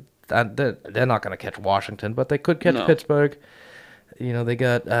going to catch Washington, but they could catch Pittsburgh. They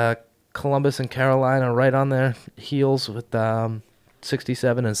got Columbus and Carolina right on their heels with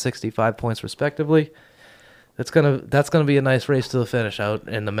 67 and 65 points respectively. That's gonna be a nice race to the finish out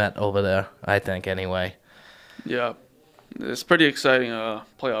in the Met over there, I think. Anyway. Yeah, it's pretty exciting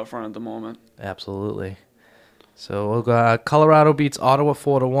playoff run at the moment. Absolutely. So we'll go, Colorado beats Ottawa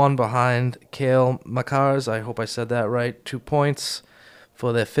 4-1 behind Cale Makars. I hope I said that right. 2 points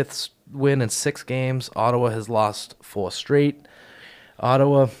for their 5th win in 6 games. Ottawa has lost 4 straight.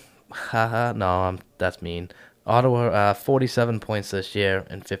 Ottawa, that's mean. Ottawa 47 points this year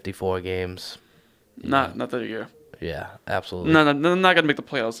in 54 games. Not that year. Yeah, absolutely. No, they're not gonna make the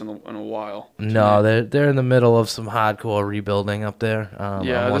playoffs in a while. No, they're in the middle of some hardcore rebuilding up there.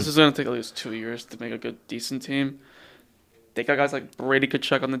 This is gonna take at least 2 years to make a decent team. They got guys like Brady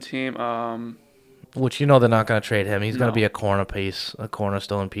Tkachuk on the team. Which they're not gonna trade him. He's gonna be a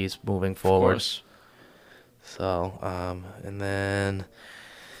cornerstone piece moving forward. Of course. So, and then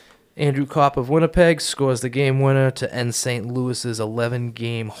Andrew Kopp of Winnipeg scores the game winner to end St. Louis's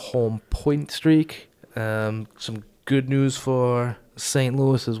 11-game home point streak. Some good news for St.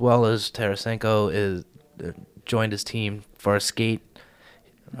 Louis as well as Tarasenko is joined his team for a skate.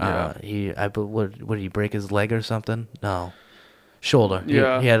 Yeah. What did he break his leg or something? No, shoulder.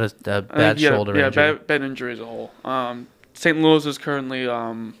 Yeah, he had a bad shoulder injury. Yeah, bad injury as a whole. St. Louis is currently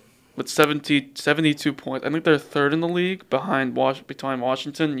with 72 points. I think they're 3rd in the league behind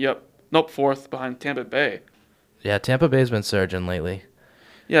Washington. Yep, nope, 4th behind Tampa Bay. Yeah, Tampa Bay's been surging lately.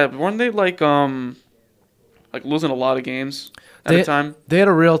 Yeah, but weren't they like losing a lot of games at a time? They had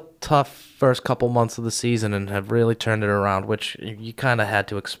a real tough first couple months of the season and have really turned it around, which you kind of had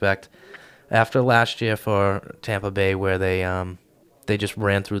to expect after last year for Tampa Bay, where they just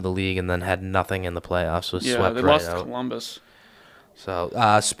ran through the league and then had nothing in the playoffs. Swept right out. They lost to Columbus. So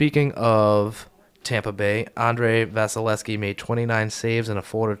speaking of Tampa Bay, Andrei Vasilevsky made 29 saves in a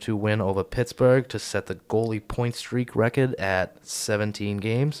 4-2 win over Pittsburgh to set the goalie point streak record at 17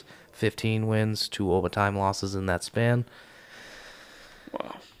 games, 15 wins, 2 overtime losses in that span.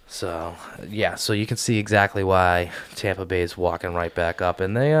 Wow. So, yeah, so you can see exactly why Tampa Bay is walking right back up.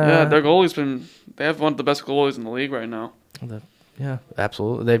 And they their goalie's they have one of the best goalies in the league right now. Yeah,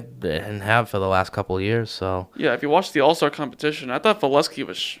 absolutely. They have for the last couple of years. So yeah, if you watch the All-Star competition, I thought Valesky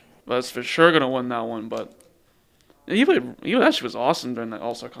was for sure going to win that one, but he actually was awesome during that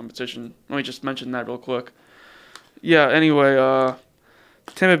All-Star competition. Let me just mention that real quick. Yeah, anyway,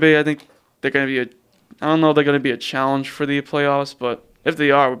 Tampa Bay, I think they're going to be I don't know if they're going to be a challenge for the playoffs, but if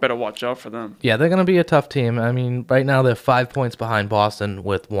they are, we better watch out for them. Yeah, they're going to be a tough team. I mean, right now they're 5 points behind Boston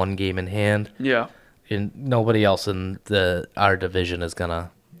with 1 game in hand. Yeah. And nobody else in our division is going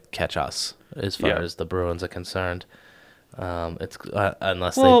to catch us as far as the Bruins are concerned. It's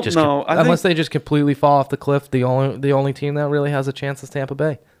unless they just completely fall off the cliff. The only team that really has a chance is Tampa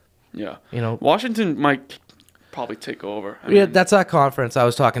Bay. Yeah. Washington might probably take over. I mean, that's our conference. I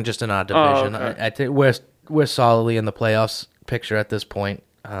was talking just in our division. Okay. I think we're solidly in the playoffs picture at this point.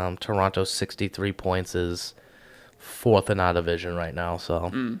 Toronto's 63 points is 4th in our division right now.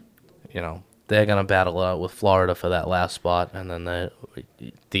 So, they're going to battle out with Florida for that last spot, and then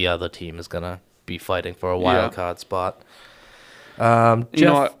the other team is going to be fighting for a wild card spot. I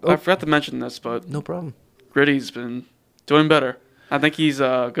forgot to mention this, but no problem. Gritty's been doing better. I think he's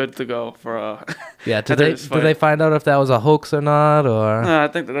good to go for. Did they find out if that was a hoax or not, or? I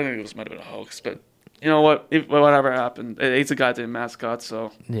think it might have been a hoax, but you know what? Whatever happened, he's a goddamn mascot.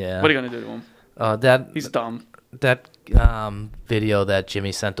 So what are you gonna do to him? He's dumb. That video that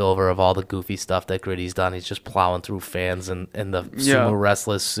Jimmy sent over of all the goofy stuff that Gritty's done, he's just plowing through fans in the sumo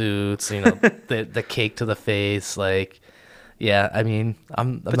wrestler suits, the cake to the face, like, I mean,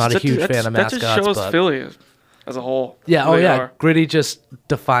 I'm not a huge fan of mascots. That just shows Philly as a whole. Yeah, Gritty just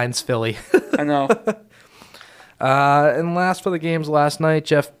defines Philly. I know. And last for the games last night,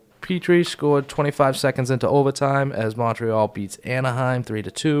 Jeff Petrie scored 25 seconds into overtime as Montreal beats Anaheim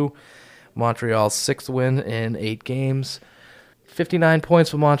 3-2. Montreal's 6th win in 8 games. 59 points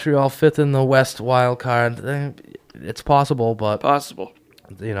for Montreal, 5th in the West wild card. It's possible, but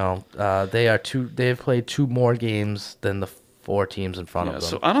they've played 2 more games than the 4 teams in front of them.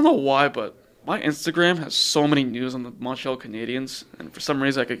 So I don't know why, but my Instagram has so many news on the Montreal Canadiens, and for some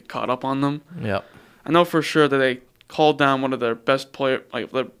reason I get caught up on them. Yep. I know for sure that they called down one of their best their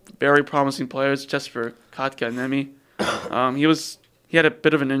very promising players, Jesper Kotkaniemi. He had a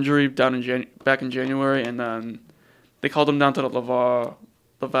bit of an injury back in January, and then they called him down to the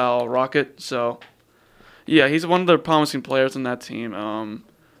Laval Rocket. So, he's one of the promising players in that team.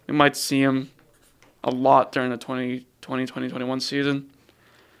 We might see him a lot during the 2020-2021 season.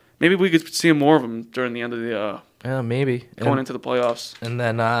 Maybe we could see more of him during the end of the maybe into the playoffs. And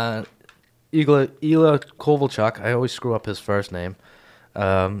then Ilya Kovalchuk, I always screw up his first name,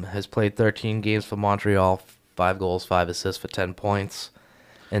 has played 13 games for Montreal, 5 goals, 5 assists for 10 points.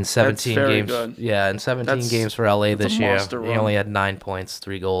 In 17 games. Good. Yeah, in 17 games for LA this year. He run. only had 9 points,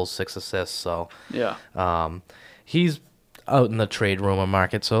 3 goals, 6 assists. So he's out in the trade rumor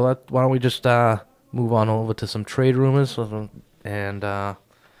market. So why don't we just move on over to some trade rumors, and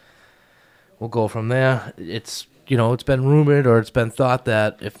we'll go from there. It's been rumored or it's been thought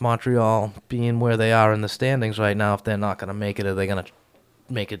that if Montreal, being where they are in the standings right now, if they're not going to make it, are they going to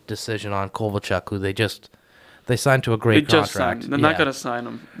make a decision on Kovalchuk, who they signed to a great contract. They're not going to sign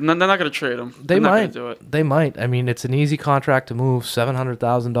him. They're not going to trade him. They might do it. They might. I mean, it's an easy contract to move.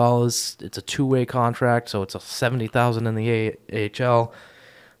 $700,000. It's a 2-way contract, so it's a $70,000 in the AHL.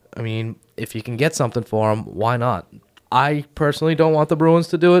 I mean, if you can get something for him, why not? I personally don't want the Bruins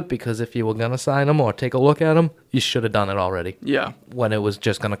to do it because if you were going to sign him or take a look at him, you should have done it already. Yeah. When it was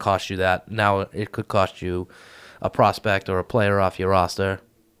just going to cost you that. Now it could cost you a prospect or a player off your roster.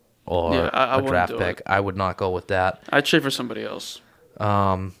 Or a draft pick. I would not go with that. I'd trade for somebody else.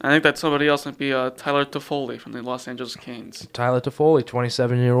 I think that somebody else might be Tyler Toffoli from the Los Angeles Canes. Tyler Toffoli,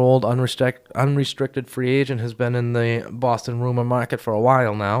 27-year-old, unrestricted free agent, has been in the Boston rumor market for a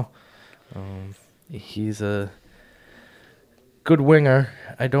while now. He's a good winger.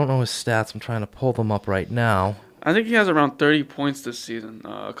 I don't know his stats. I'm trying to pull them up right now. I think he has around 30 points this season.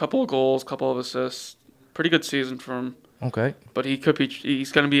 A couple of goals, couple of assists. Pretty good season for him. Okay. But he's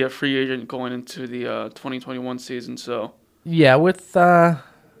going to be a free agent going into the 2021 season, so. Yeah, with LA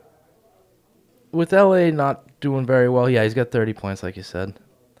not doing very well, he's got 30 points, like you said.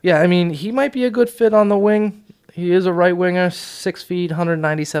 Yeah, I mean, he might be a good fit on the wing. He is a right winger, 6 feet,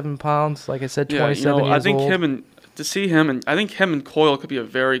 197 pounds. Like I said, 27 years old. I think him and Coyle could be a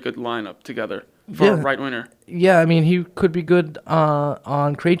very good lineup together for a right winger. Yeah, I mean, he could be good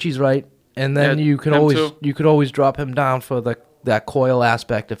on Krejci's right. And then you could always drop him down for that Coyle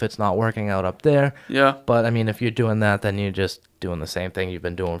aspect if it's not working out up there. Yeah. But I mean, if you're doing that, then you're just doing the same thing you've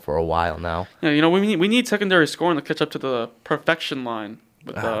been doing for a while now. Yeah, we need secondary scoring to catch up to the perfection line.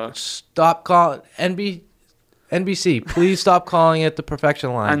 Stop calling NBC. Please stop calling it the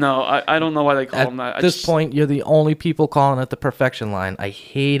perfection line. I know. I don't know why they call them that. At this point, you're the only people calling it the perfection line. I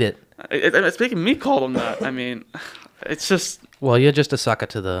hate it. It's making me call them that. I mean, it's just. Well, you're just a sucker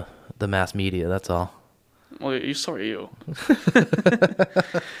to the mass media, that's all. Well, so are you.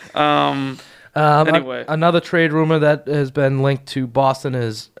 Anyway. Another trade rumor that has been linked to Boston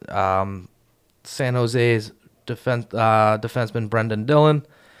is San Jose's defenseman Brendan Dillon.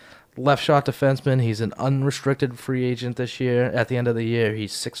 Left shot defenseman. He's an unrestricted free agent this year. At the end of the year,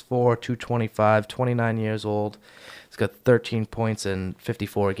 he's 6'4", 225, 29 years old. He's got 13 points in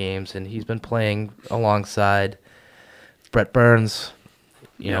 54 games, and he's been playing alongside Brett Burns.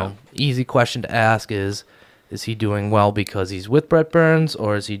 You know, easy question to ask is he doing well because he's with Brett Burns,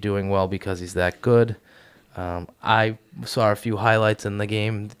 or is he doing well because he's that good? I saw a few highlights in the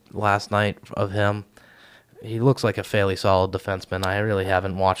game last night of him. He looks like a fairly solid defenseman. I really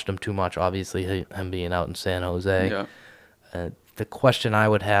haven't watched him too much, obviously, him being out in San Jose. Yeah. The question I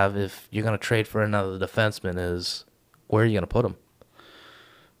would have if you're going to trade for another defenseman is, where are you going to put him?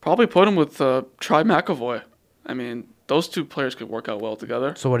 Probably put him with Try McAvoy. I mean, those two players could work out well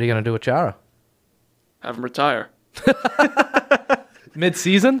together. So what are you going to do with Chara? Have him retire.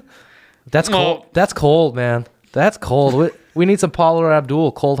 Mid-season? That's cold. Well- That's cold, man. That's cold. We need some Paulo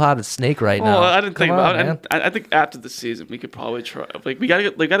Abdul, cold-hearted snake right now. Well, I didn't think Come about on, it. man. I think after the season we could probably try. Like we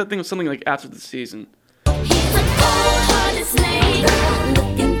gotta think of something like after the season. He's a cold-hearted snake.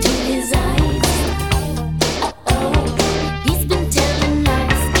 Look into his eyes. Uh-oh, he's been telling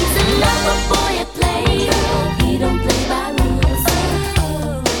lies. He's a lover boy at play. He don't play by rules.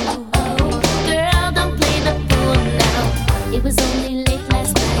 Girl, don't play the fool now. It was only late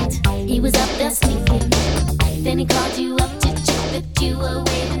last night. He was up there sleeping. Then he called you up to check that you were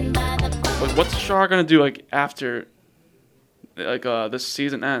waiting by the bar. Like, what's Char gonna do like after this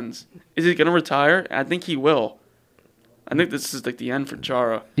season ends? Is he gonna retire? I think he will. I think this is like the end for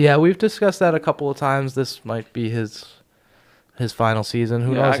Chara. Yeah, we've discussed that a couple of times. This might be his final season.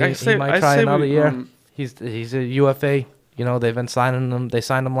 Who knows? He might try another year. He's a UFA. You know, they've been signing him. They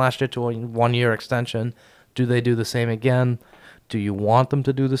signed him last year to a 1-year extension. Do they do the same again? Do you want them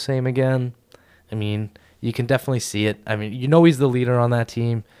to do the same again? I mean, you can definitely see it. I mean, you know he's the leader on that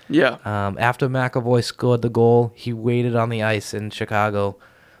team. Yeah. After McAvoy scored the goal, he waited on the ice in Chicago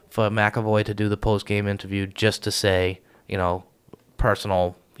for McAvoy to do the post-game interview just to say, you know,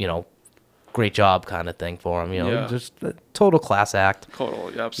 personal, you know, great job kind of thing for him. You know, Yeah. just a total class act.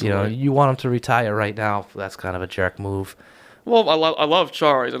 Totally, You absolutely. know, you want him to retire right now. That's kind of a jerk move. Well, I love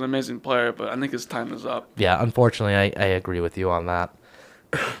Chara. He's an amazing player, but I think his time is up. Yeah, unfortunately, I agree with you on that.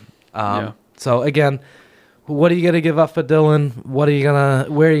 Yeah. So again, what are you gonna give up for Dylan? Where are you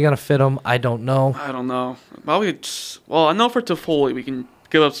gonna fit him? I don't know. I don't know. Probably. Well, I know for Toffoli we can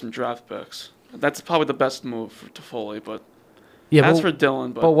give up some draft picks. That's probably the best move for Toffoli. But Yeah, as but, for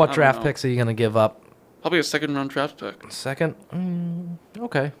Dylan, but I what don't draft know. picks are you gonna give up? Probably a second-round draft pick. Second?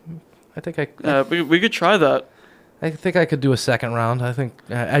 Okay. I think We could try that. I think I could do a second round. I think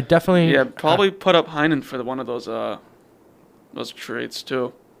I definitely. Yeah, probably put up Heinen for one of those trades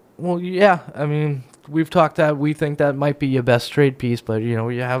too. Well, yeah. I mean, we've talked that we think that might be your best trade piece, but you know,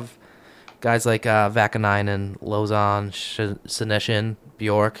 you have guys like Vakanainen, Lozon, Seneshin,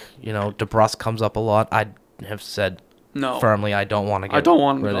 Bjork. You know, DeBrusque comes up a lot. I have said firmly I don't want to get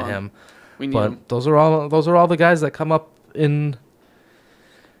rid of him. We need but him. those are all the guys that come up in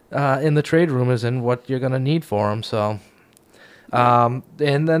the trade rumors and what you're gonna need for him. So, and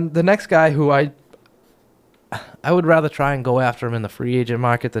then the next guy who I would rather try and go after him in the free agent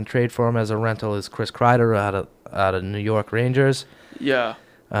market than trade for him as a rental is Chris Kreider out of New York Rangers. Yeah.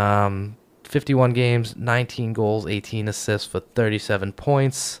 51 games, 19 goals, 18 assists for 37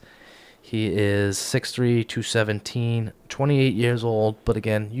 points. He is 6'3", 217, 28 years old. But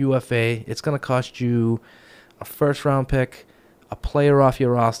again, UFA, it's going to cost you a first-round pick, a player off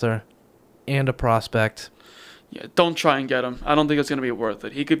your roster, and a prospect. Yeah, don't try and get him. I don't think it's going to be worth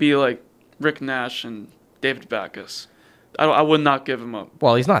it. He could be like Rick Nash and David Backes. I would not give him up.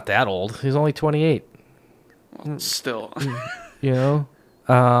 Well, he's not that old. He's only 28. Well, still. You know?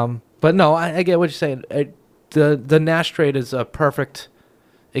 But no, I get what you're saying. The Nash trade is a perfect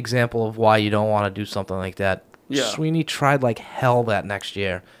example of why you don't want to do something like that. Yeah. Sweeney tried like hell that next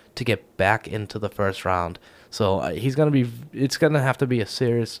year to get back into the first round. So it's going to have to be a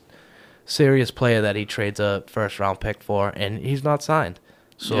serious player that he trades a first round pick for, and he's not signed.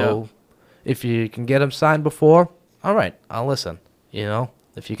 So if you can get him signed before, all right, I'll listen. You know,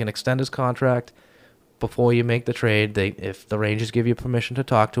 if you can extend his contract before you make the trade, if the Rangers give you permission to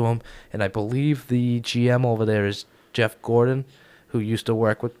talk to him, and I believe the GM over there is Jeff Gordon, who used to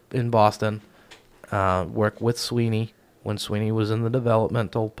work in Boston, work with Sweeney when Sweeney was in the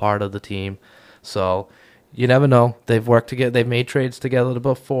developmental part of the team. So you never know. They've worked together. They've made trades together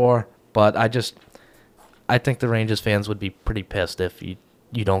before, but I think the Rangers fans would be pretty pissed if you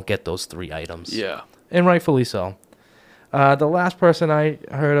don't get those three items. Yeah. And rightfully so. The last person I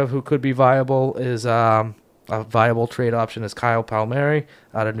heard of who could be viable is a viable trade option is Kyle Palmieri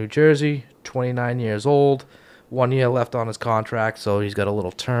out of New Jersey, 29 years old, 1 year left on his contract, so he's got a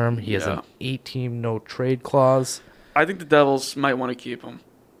little term. He has an 8-team no-trade clause. I think the Devils might want to keep him.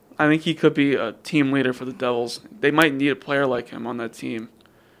 I think he could be a team leader for the Devils. They might need a player like him on that team.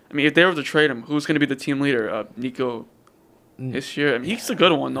 I mean, if they were to trade him, who's going to be the team leader? Nico Hischier? I mean, he's a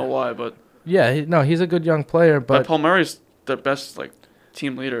good one, no lie, but... Yeah, he's a good young player, but Palmieri's the best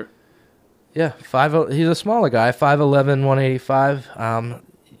team leader. Yeah, he's a smaller guy, 5'11", 185.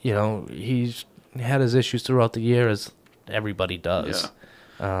 He's had his issues throughout the year, as everybody does.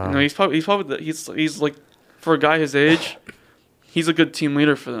 Yeah. He's like, for a guy his age, he's a good team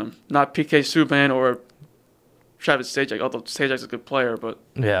leader for them. Not PK Subban or Travis Zajac, although Zajak's a good player, but...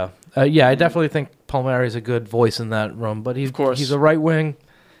 Yeah. I definitely think Palmieri's a good voice in that room, but he's a right wing.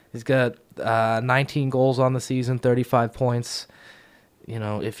 He's got 19 goals on the season, 35 points.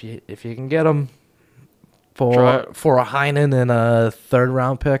 If you can get him for a Heinen and a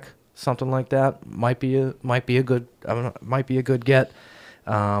third-round pick, something like that, might be a good get.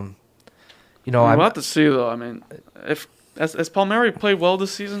 We'll have to see though. I mean, if has Palmieri played well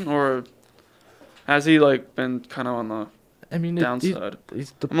this season, or has he been kind of on the downside?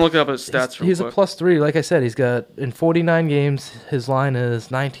 I'm looking up his stats real quick. He's a +3. Like I said, he's got in 49 games. His line is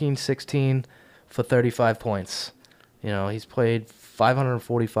 19-16 for 35 points. He's played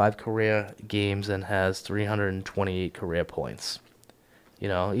 545 career games and has 328 career points.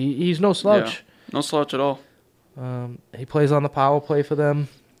 He's no slouch. Yeah, no slouch at all. He plays on the power play for them.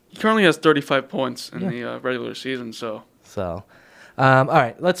 He currently has 35 points in the regular season. So, all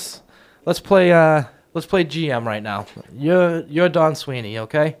right, let's play GM right now. You're Don Sweeney,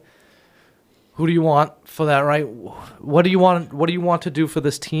 okay? Who do you want for that? Right? What do you want to do for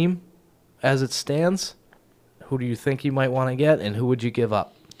this team as it stands? Who do you think you might want to get, and who would you give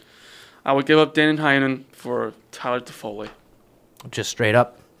up? I would give up Dan Heinen for Tyler Toffoli. Just straight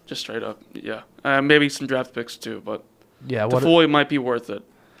up? Just straight up, yeah. Maybe some draft picks too, but yeah, Toffoli might be worth it.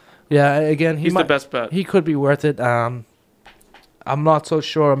 Yeah, again, he's the best bet. He could be worth it. I'm not so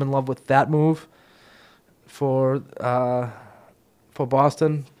sure I'm in love with that move for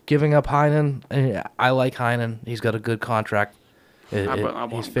Boston. Giving up Heinen, I like Heinen. He's got a good contract.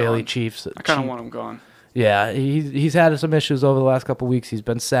 He's fairly cheap. I kind of want him gone. Yeah, he's had some issues over the last couple of weeks. He's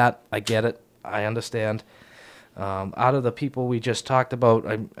been sat. I get it. I understand. Out of the people we just talked about,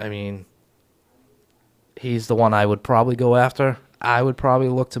 I mean, he's the one I would probably go after. I would probably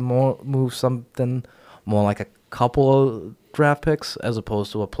look to move something more like a couple of draft picks as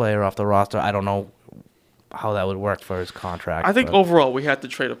opposed to a player off the roster. I don't know how that would work for his contract. I think overall we had to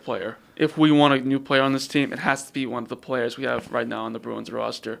trade a player. If we want a new player on this team, it has to be one of the players we have right now on the Bruins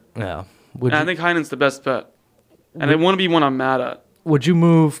roster. Yeah. I think Heinen's the best bet. And it wouldn't be one I'm mad at. Would you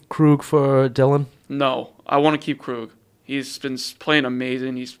move Krug for Dylan? No. I want to keep Krug. He's been playing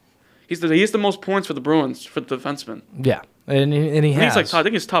amazing. He's the most points for the Bruins, for the defenseman. Yeah. And he has. I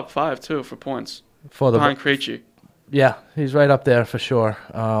think he's top 5, too, for points. Behind Krejci. Yeah, he's right up there for sure.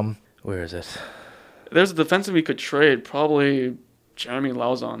 Where is it? There's a defenseman we could trade, probably Jeremy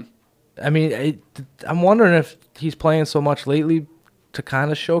Lauzon. I mean, I'm wondering if he's playing so much lately to kind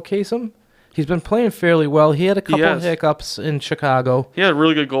of showcase him. He's been playing fairly well. He had a couple of hiccups in Chicago. He had a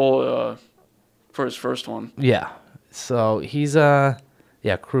really good goal for his first one. Yeah. So he's,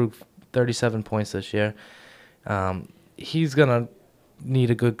 Krug, 37 points this year. He's going to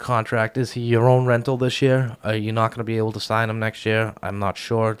need a good contract. Is he your own rental this year? Are you not going to be able to sign him next year? I'm not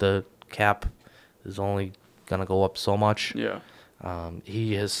sure. The cap is only going to go up so much. Yeah.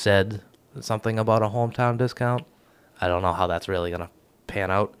 He has said something about a hometown discount. I don't know how that's really going to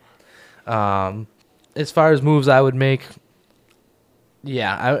pan out. As far as moves I would make,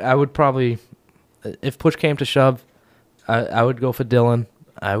 I would probably, if push came to shove, I would go for Dylan.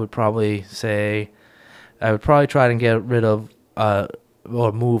 I would probably try to get rid of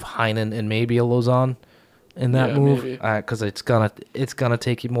or move Heinen and maybe a Lauzon in that move, because it's gonna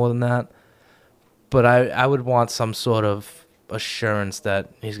take you more than that. But I would want some sort of assurance that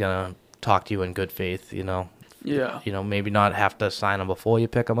he's gonna talk to you in good faith. Yeah. Maybe not have to sign him before you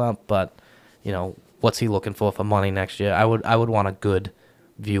pick him up, but what's he looking for money next year? I would want a good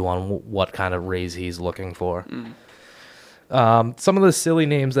view on what kind of raise he's looking for. Some of the silly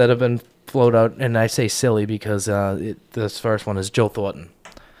names that have been floated out, and I say silly because this first one is Joe Thornton.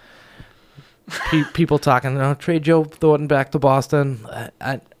 People talking, trade Joe Thornton back to Boston.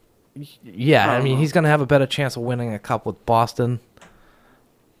 I mean, he's going to have a better chance of winning a cup with Boston.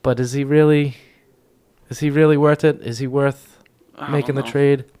 But is he really worth it? Is he worth making the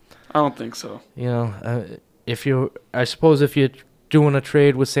trade? I don't think so. I suppose if you're doing a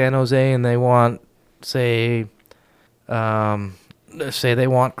trade with San Jose and they want, say they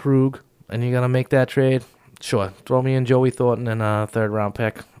want Krug, and you're gonna make that trade, sure, throw me in Joey Thornton and a 3rd-round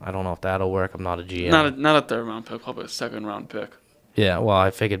pick. I don't know if that'll work. I'm not a GM. Not a 3rd-round pick, probably a 2nd-round pick. Yeah, well,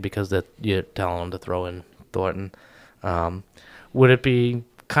 I figured because that you're telling them to throw in Thornton. Would it be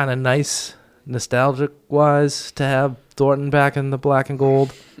kind of nice, nostalgic-wise, to have Thornton back in the black and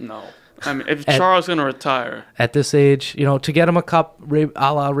gold? No. I mean, if Chara's going to retire. At this age, to get him a cup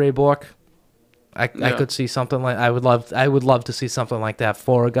a la Ray Bork, I could see something like... I would love to see something like that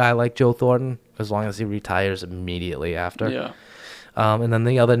for a guy like Joe Thornton, as long as he retires immediately after. Yeah. And then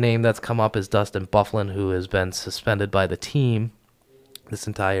the other name that's come up is Dustin Byfuglien, who has been suspended by the team this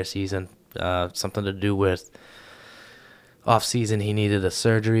entire season. Something to do with off-season, he needed a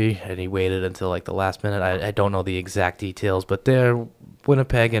surgery, and he waited until like the last minute. I don't know the exact details, but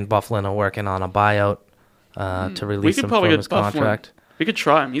Winnipeg and Byfuglien are working on a buyout to release him from his contract. We could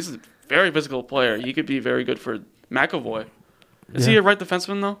try him. He's a very physical player. He could be very good for McAvoy. Is he a right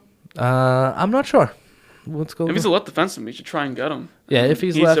defenseman, though? I'm not sure. Let's go. If he's a left defenseman, we should try and get him. Yeah, if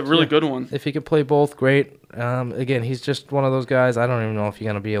he's a really good one. If he can play both, great. Again, he's just one of those guys. I don't even know if you're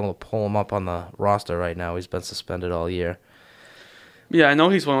going to be able to pull him up on the roster right now. He's been suspended all year. Yeah, I know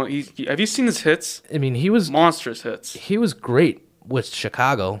he's one. Have you seen his hits? I mean, he was monstrous hits. He was great with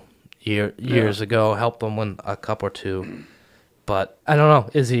Chicago years ago. Helped them win a cup or two. But I don't know.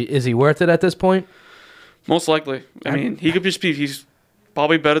 Is he worth it at this point? Most likely. I mean, he could just be. He's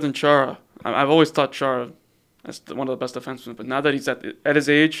probably better than Chara. I've always thought Chara is one of the best defensemen, but now that he's at his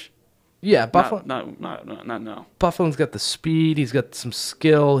age, yeah, Byfuglien. Not now. Byfuglien's got the speed. He's got some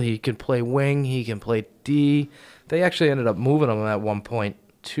skill. He can play wing. He can play D. They actually ended up moving him at one point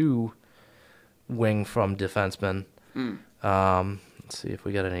to wing from defenseman. Let's see if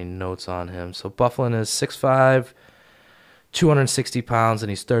we got any notes on him. So Byfuglien is 6'5", 260 pounds, and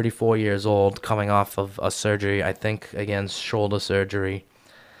he's 34 years old, coming off of a surgery, I think, again, shoulder surgery.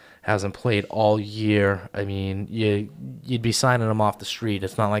 Hasn't played all year. I mean, you'd be signing him off the street.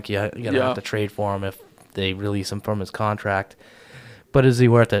 It's not like you're going to have to trade for him if they release him from his contract. But is he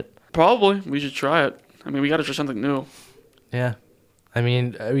worth it? Probably. We should try it. I mean, we got to try something new. Yeah. I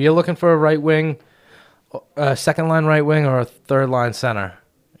mean, you're looking for a right wing, a second-line right wing, or a third-line center.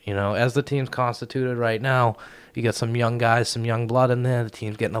 As the team's constituted right now, you got some young guys, some young blood in there. The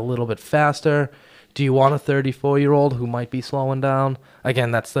team's getting a little bit faster. Do you want a 34-year-old who might be slowing down?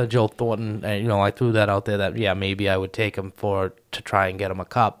 Again, that's the Joe Thornton. I threw that out there that, maybe I would take him to try and get him a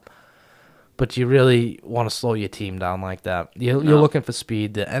cup. But you really want to slow your team down like that. You're looking for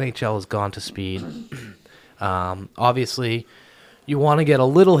speed. The NHL has gone to speed. Obviously, you want to get a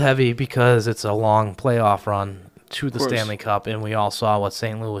little heavy because it's a long playoff run to the Stanley Cup, and we all saw what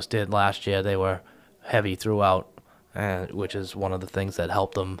St. Louis did last year. They were heavy throughout, which is one of the things that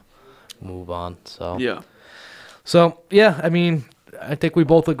helped them move on. I mean, I think we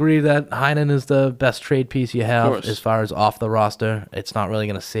both agree that Heinen is the best trade piece you have as far as off the roster. It's not really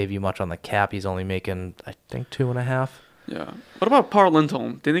going to save you much on the cap. He's only making, I think, 2.5. Yeah. What about Par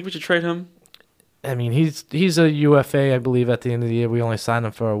Lindholm? Do you think we should trade him? I mean, he's a UFA, I believe, at the end of the year. We only signed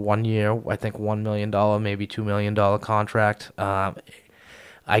him for 1 year, I think $1 million, maybe $2 million contract.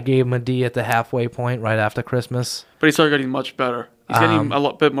 I gave him a D at the halfway point right after Christmas. But he started getting much better. He's getting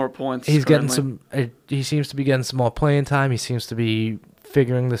a bit more points. He's getting some. He seems to be getting some more playing time. He seems to be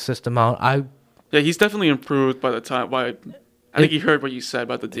figuring the system out. He's definitely improved by the time. I think he heard what you said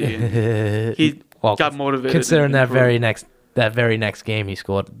about the D. And he got motivated. Considering that very next game, he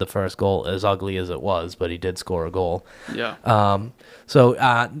scored the first goal. As ugly as it was, but he did score a goal. Yeah. So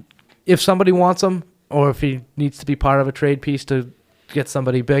if somebody wants him, or if he needs to be part of a trade piece to get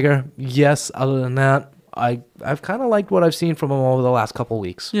somebody bigger, yes. Other than that, I've kind of liked what I've seen from him over the last couple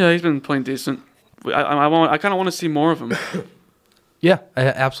weeks. Yeah, he's been playing decent. I kind of want to see more of him. Yeah,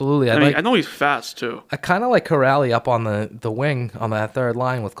 absolutely. I know he's fast too. I kind of like Corrali up on the wing on that third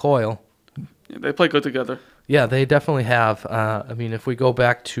line with Coyle. Yeah, they play good together. Yeah, they definitely have. I mean, if we go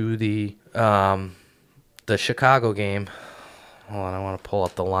back to the Chicago game, hold on, I want to pull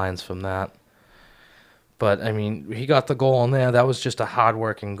up the lines from that. But I mean, he got the goal in there. That was just a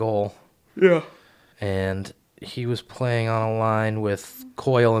hard-working goal. Yeah. And he was playing on a line with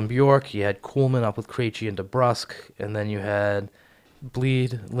Coyle and Bjork. You had Kuhlman up with Krejci and DeBrusk, and then you had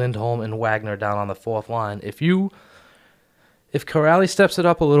Bleed, Lindholm, and Wagner down on the fourth line. If Corrali steps it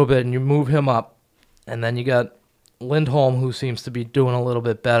up a little bit and you move him up, and then you got Lindholm, who seems to be doing a little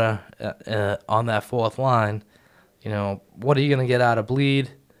bit better on that fourth line, what are you going to get out of Bleed?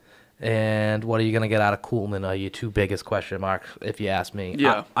 And what are you going to get out of Kuhlman are your two biggest question marks, if you ask me.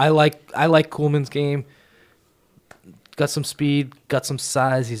 Yeah. I like Kuhlman's game. got some speed, got some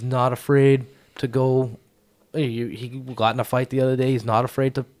size. He's not afraid to go. He got in a fight the other day. He's not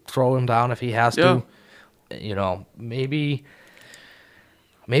afraid to throw him down if he has to. You know, maybe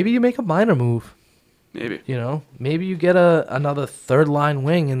you make a minor move. Maybe. You know, maybe you get another third line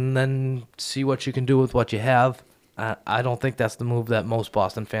wing and then see what you can do with what you have. I don't think that's the move that most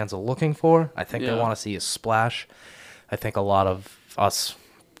Boston fans are looking for. I think they want to see a splash. I think a lot of us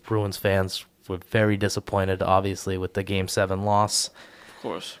Bruins fans were very disappointed, obviously, with the Game 7 loss. Of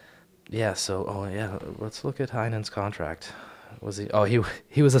course. Yeah, let's look at Heinen's contract. Was he? Oh,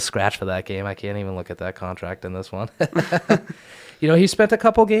 he was a scratch for that game. I can't even look at that contract in this one. You know, he spent a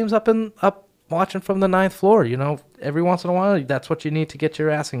couple games up watching from the 9th floor. You know, every once in a while, that's what you need to get your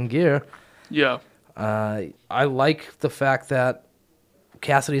ass in gear. Yeah. I like the fact that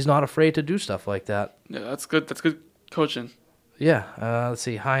Cassidy's not afraid to do stuff like that. Yeah, that's good. That's good coaching. Yeah. Let's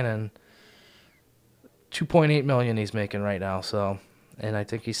see, Heinen, $2.8 million he's making right now. So, and I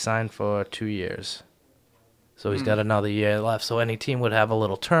think he's signed for 2 years. So he's got another year left. So any team would have a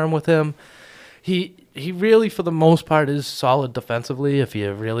little term with him. He really, for the most part, is solid defensively. If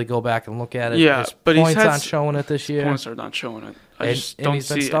you really go back and look at it, yeah, his but points aren't showing it this year. Points are not showing it. I And just don't he's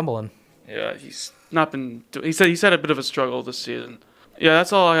see been stumbling. Yeah, he's not been. He said a bit of a struggle this season. Yeah,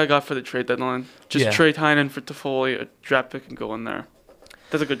 that's all I got for the trade deadline. Just trade Heinen for Toffoli, a draft pick, and go in there.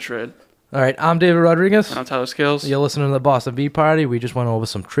 That's a good trade. All right, I'm David Rodriguez. And I'm Tyler Scales. You're listening to the Boston Beat Party. We just went over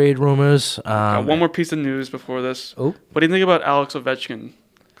some trade rumors. Got one more piece of news before this. Oh. What do you think about Alex Ovechkin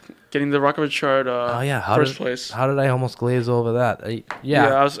getting the Rocket Richard first place? How did I almost glaze over that? I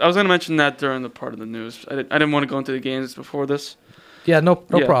was going to mention that during the part of the news. I didn't want to go into the games before this. Yeah, no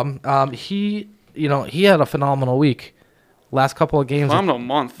problem. He had a phenomenal week. Last couple of games. Phenomenal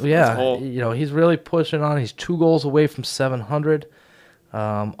month. Yeah, he's really pushing on. He's 2 goals away from 700.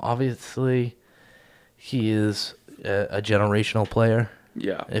 Obviously, he is a generational player.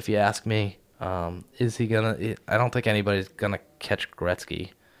 Yeah. If you ask me, is he gonna? I don't think anybody's gonna catch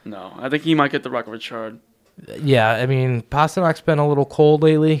Gretzky. No, I think he might get the Rocket Richard. Yeah, I mean, Pasternak's been a little cold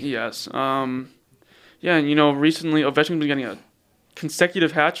lately. Yes. Yeah, and recently Ovechkin's been getting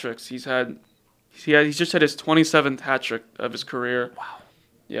consecutive hat tricks. He's just had his 27th hat trick of his career. Wow.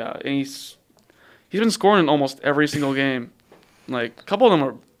 Yeah, and he's been scoring in almost every single game. Like, a couple of them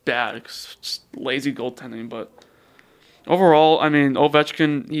are bad, just lazy goaltending, but overall, I mean,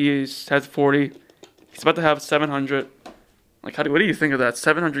 Ovechkin, has 40. He's about to have 700. Like, what do you think of that?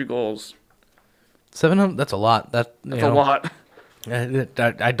 700 goals. 700. That's a lot. That's a lot.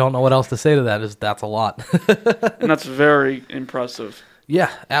 I don't know what else to say to that. That's a lot. And that's very impressive.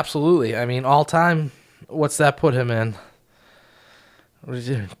 Yeah, absolutely. I mean, all time, what's that put him in? What is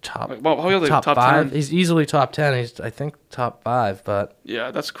he, top 5? 10? He's easily top 10. He's, I think, top 5, but... Yeah,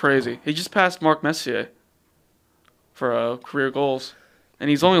 that's crazy. He just passed Mark Messier for career goals, and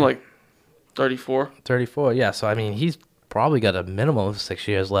he's only, 34. 34, yeah. So, I mean, he's probably got a minimum of 6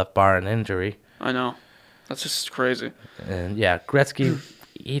 years left, barring injury. I know. That's just crazy. And, yeah, Gretzky,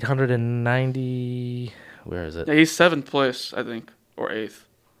 890... Where is it? Yeah, he's 7th place, I think, or 8th.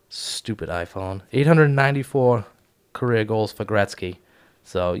 Stupid iPhone. 894 career goals for Gretzky.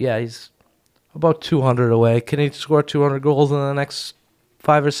 So, yeah, he's about 200 away. Can he score 200 goals in the next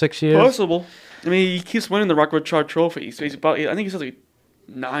 5 or 6 years? Possible. I mean, he keeps winning the Rocket Richard trophy. So he's about, I think he's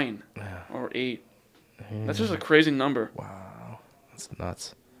 9 or 8. That's just a crazy number. Wow. That's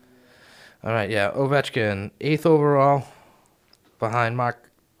nuts. All right, yeah, Ovechkin, 8th overall, behind Mark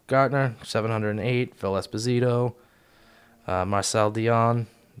Gartner, 708, Phil Esposito, Marcel Dion,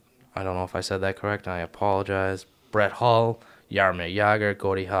 I don't know if I said that correct, I apologize, Brett Hull, Jaromir Jagr,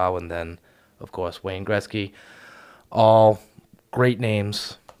 Gordie Howe, and then, of course, Wayne Gretzky. All great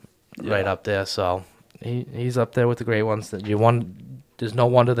names right up there, so he's up there with the great ones. There's no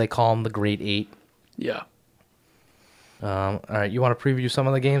wonder they call him the Great 8. Yeah. All right, you want to preview some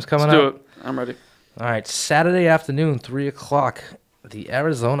of the games coming up? Let's do it. I'm ready. All right, Saturday afternoon, 3 o'clock, the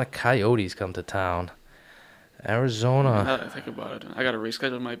Arizona Coyotes come to town. Arizona. Now that I think about it, I got to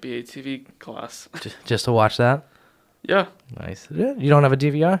reschedule my BATV class. Just to watch that? Yeah. Nice. Yeah, you don't have a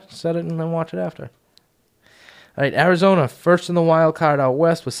DVR? Set it and then watch it after. All right, Arizona, first in the wild card out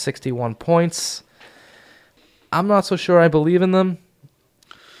west with 61 points. I'm not so sure I believe in them,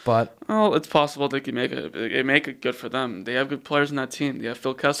 but... Well, it's possible they can make it good for them. They have good players in that team. They have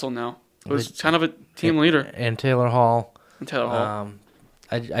Phil Kessel now, who's kind of a team leader. And Taylor Hall.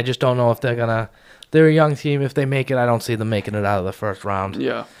 I just don't know if they're going to... They're a young team. If they make it, I don't see them making it out of the first round.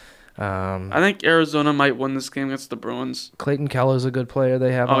 Yeah. I think Arizona might win this game against the Bruins. Clayton Keller's a good player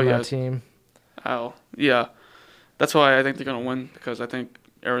they have on that team. Oh, yeah. That's why I think they're going to win, because I think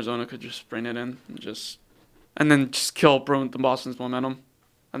Arizona could just bring it in and just and then just kill the Boston's momentum.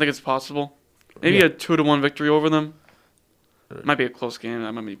 I think it's possible. Maybe a 2-1 victory over them. Might be a close game.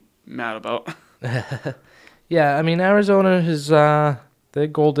 I might be mad about. Yeah, I mean, Arizona is their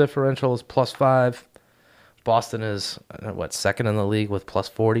goal differential is +5. Boston is second in the league with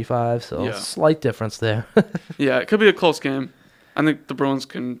 +45, so slight difference there. Yeah, it could be a close game. I think the Bruins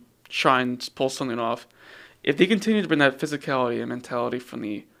can try and pull something off. If they continue to bring that physicality and mentality from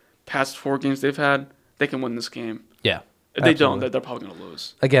the past 4 games they've had, they can win this game. Yeah. If they don't, they're probably going to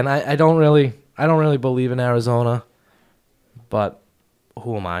lose. Again, I don't really believe in Arizona, but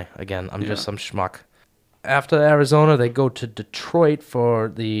who am I? Again, I'm just some schmuck. After Arizona, they go to Detroit for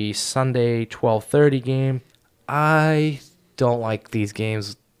the Sunday 12:30 game. I don't like these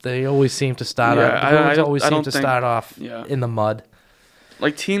games. They always seem to start start off in the mud.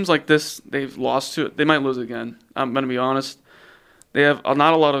 Like teams like this, they've lost to. They might lose again. I'm gonna be honest. They have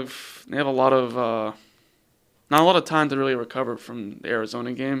not a lot of time to really recover from the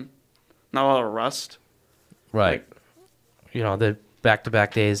Arizona game. Not a lot of rest. Right. The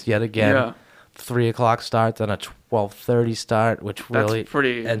back-to-back days yet again. Yeah. 3:00 start, then a 12:30 start, which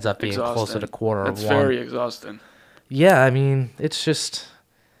really ends up being closer to quarter of 1. That's very exhausting. Yeah, I mean, it's just,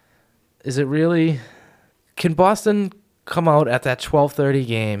 is it really? Can Boston come out at that 12:30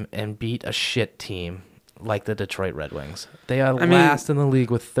 game and beat a shit team like the Detroit Red Wings? They are last in the league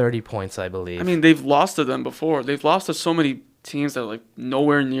with 30 points, I believe. I mean, they've lost to them before. They've lost to so many teams that are like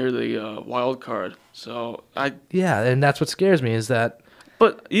nowhere near the wild card. So yeah, and that's what scares me is that.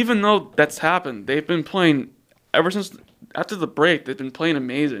 But even though that's happened, they've been playing ever since after the break. They've been playing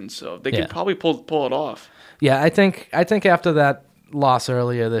amazing, so they can probably pull it off. Yeah, I think after that loss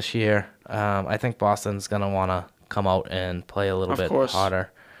earlier this year, I think Boston's gonna want to come out and play a little bit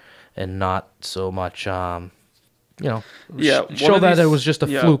harder, and not so much, show that it was just a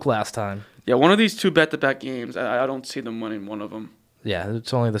fluke last time. Yeah, one of these 2 back-to-back games, I don't see them winning one of them. Yeah,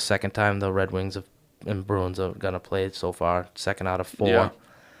 it's only the second time the Red Wings and Bruins are gonna play it so far. 2nd out of 4. Yeah.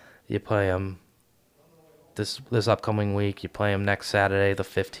 You play them this upcoming week. You play them next Saturday, the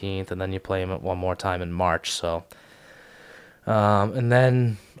 15th, and then you play them one more time in March. So, and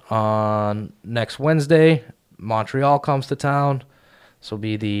then on next Wednesday, Montreal comes to town. This will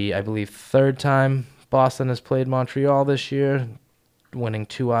be the, I believe, 3rd time Boston has played Montreal this year, winning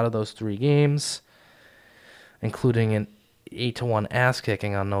 2 out of those 3 games, including an 8-1 ass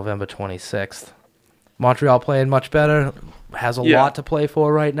kicking on November 26th. Montreal playing much better, has a lot to play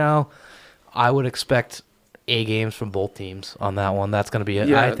for right now. I would expect A games from both teams on that one. That's going to be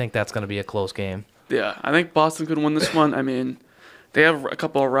I think that's going to be a close game. Yeah, I think Boston could win this one. I mean, they have a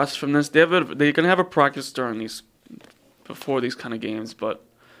couple of rests from this. They're going to have a practice before these kind of games, but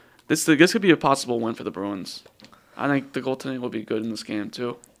this could be a possible win for the Bruins. I think the goaltending will be good in this game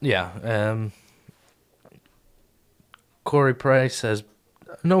too. Yeah. Corey Price has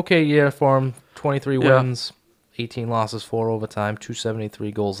an okay year for him. 23 wins, 18 losses, 4 overtime,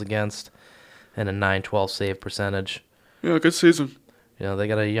 273 goals against, and a .912 save percentage. Yeah, good season. They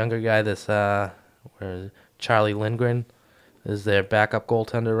got a younger guy. Charlie Lindgren is their backup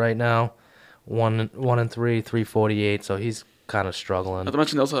goaltender right now. 1-3, 348. So he's kind of struggling. Not to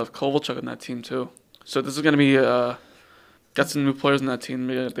mention they also have Kovalchuk on that team too. So this is going to be got some new players on that team.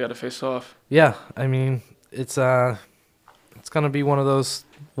 They got to face off. Yeah, I mean it's going to be one of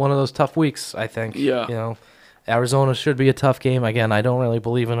those tough weeks, I think. Yeah. Arizona should be a tough game. Again, I don't really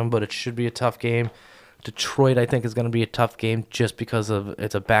believe in them, but it should be a tough game. Detroit, I think, is going to be a tough game just because of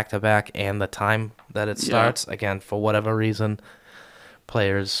it's a back-to-back and the time that it starts. Yeah. Again, for whatever reason,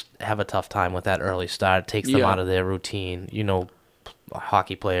 players have a tough time with that early start. It takes them out of their routine.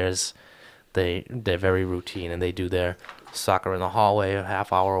 Hockey players, they're very routine, and they do their soccer in the hallway a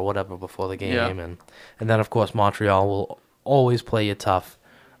half hour or whatever before the game. Yeah. And then, of course, Montreal will always play you tough.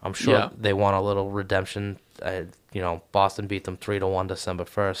 I'm sure they want a little redemption. Boston beat them 3-1 December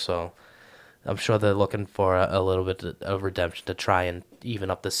 1st, so I'm sure they're looking for a little bit of redemption to try and even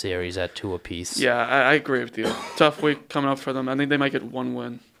up the series at 2 apiece. Yeah, I agree with you. Tough week coming up for them. I think they might get 1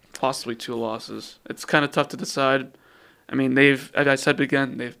 win, possibly 2 losses. It's kind of tough to decide. I mean, as I said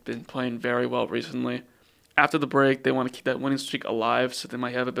again, they've been playing very well recently. After the break, they want to keep that winning streak alive, so they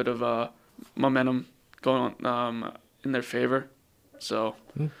might have a bit of momentum going on in their favor. So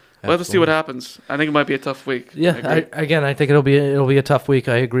we'll have to see what happens. I think it might be a tough week. Yeah, I think it'll be a tough week.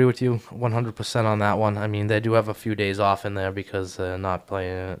 I agree with you 100% on that one. I mean, they do have a few days off in there because they're not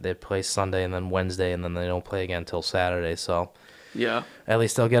playing. They play Sunday and then Wednesday, and then they don't play again until Saturday. So yeah, at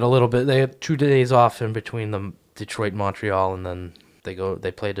least they'll get a little bit. They have 2 days off in between the Detroit, Montreal, and then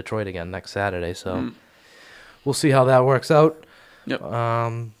they play Detroit again next Saturday. So we'll see how that works out. Yep.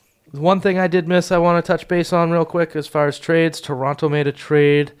 One thing I did miss I want to touch base on real quick as far as trades. Toronto made a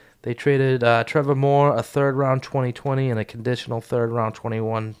trade. They traded Trevor Moore, a third-round 2020 and a conditional third-round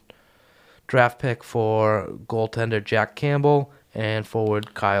 21 draft pick for goaltender Jack Campbell and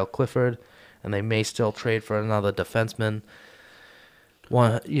forward Kyle Clifford. And they may still trade for another defenseman.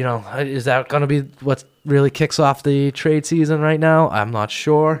 Is that going to be what really kicks off the trade season right now? I'm not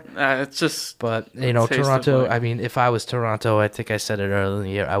sure. It's just. But, Toronto, I mean, if I was Toronto, I think I said it earlier in the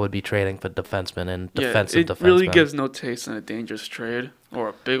year, I would be trading for defensemen and defensive defensemen. It really gives no taste in a dangerous trade or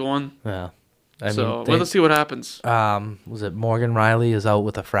a big one. Yeah. Let's see what happens. Was it Morgan Riley is out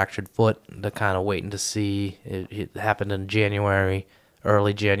with a fractured foot? They're kind of waiting to see. It happened in January.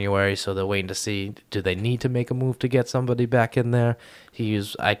 Early January, so they're waiting to see, do they need to make a move to get somebody back in there?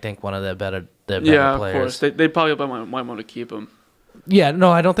 He's, I think, one of their better players. Yeah, of course. They probably might want to keep him. Yeah,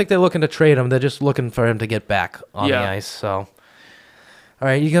 no, I don't think they're looking to trade him. They're just looking for him to get back on the ice. So, all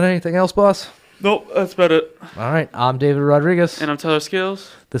right, you got anything else, boss? Nope, that's about it. All right, I'm David Rodriguez. And I'm Tyler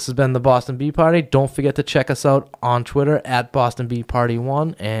Scales. This has been the Boston Bee Party. Don't forget to check us out on Twitter at Boston Bee Party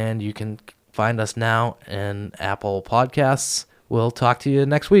 1, and you can find us now in Apple Podcasts. We'll talk to you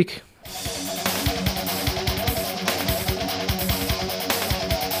next week.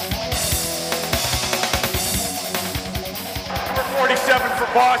 47 for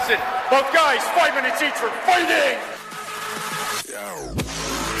Boston. Both guys, 5 minutes each for fighting.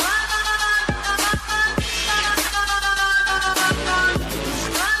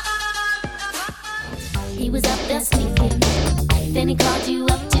 He was up there sleeping. Then he called you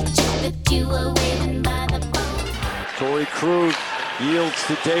up to check that you were waiting by the phone. Torrey Krug yields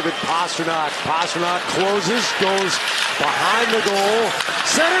to David Pastrnak. Pastrnak closes, goes behind the goal,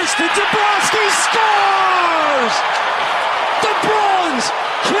 centers to Dabrowski, scores! The Bruins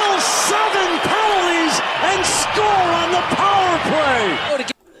kill 7 penalties and score on the power play.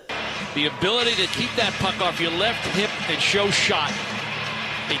 The ability to keep that puck off your left hip and show shot.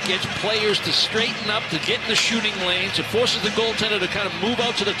 It gets players to straighten up, to get in the shooting lanes. It forces the goaltender to kind of move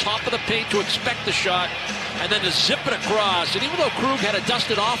out to the top of the paint to expect the shot, and then to zip it across. And even though Krug had to dust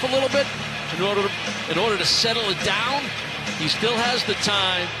it off a little bit in order to settle it down, he still has the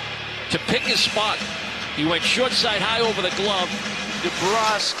time to pick his spot. He went short side high over the glove.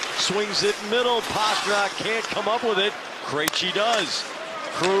 DeBrusk swings it middle. Pastrnak can't come up with it. Krejci does.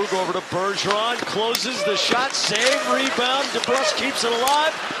 Krug over to Bergeron, closes the shot, save, rebound. DeBrusk keeps it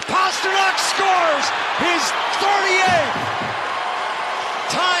alive. Pastrnak scores his 38th,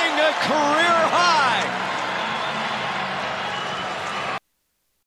 tying a career high.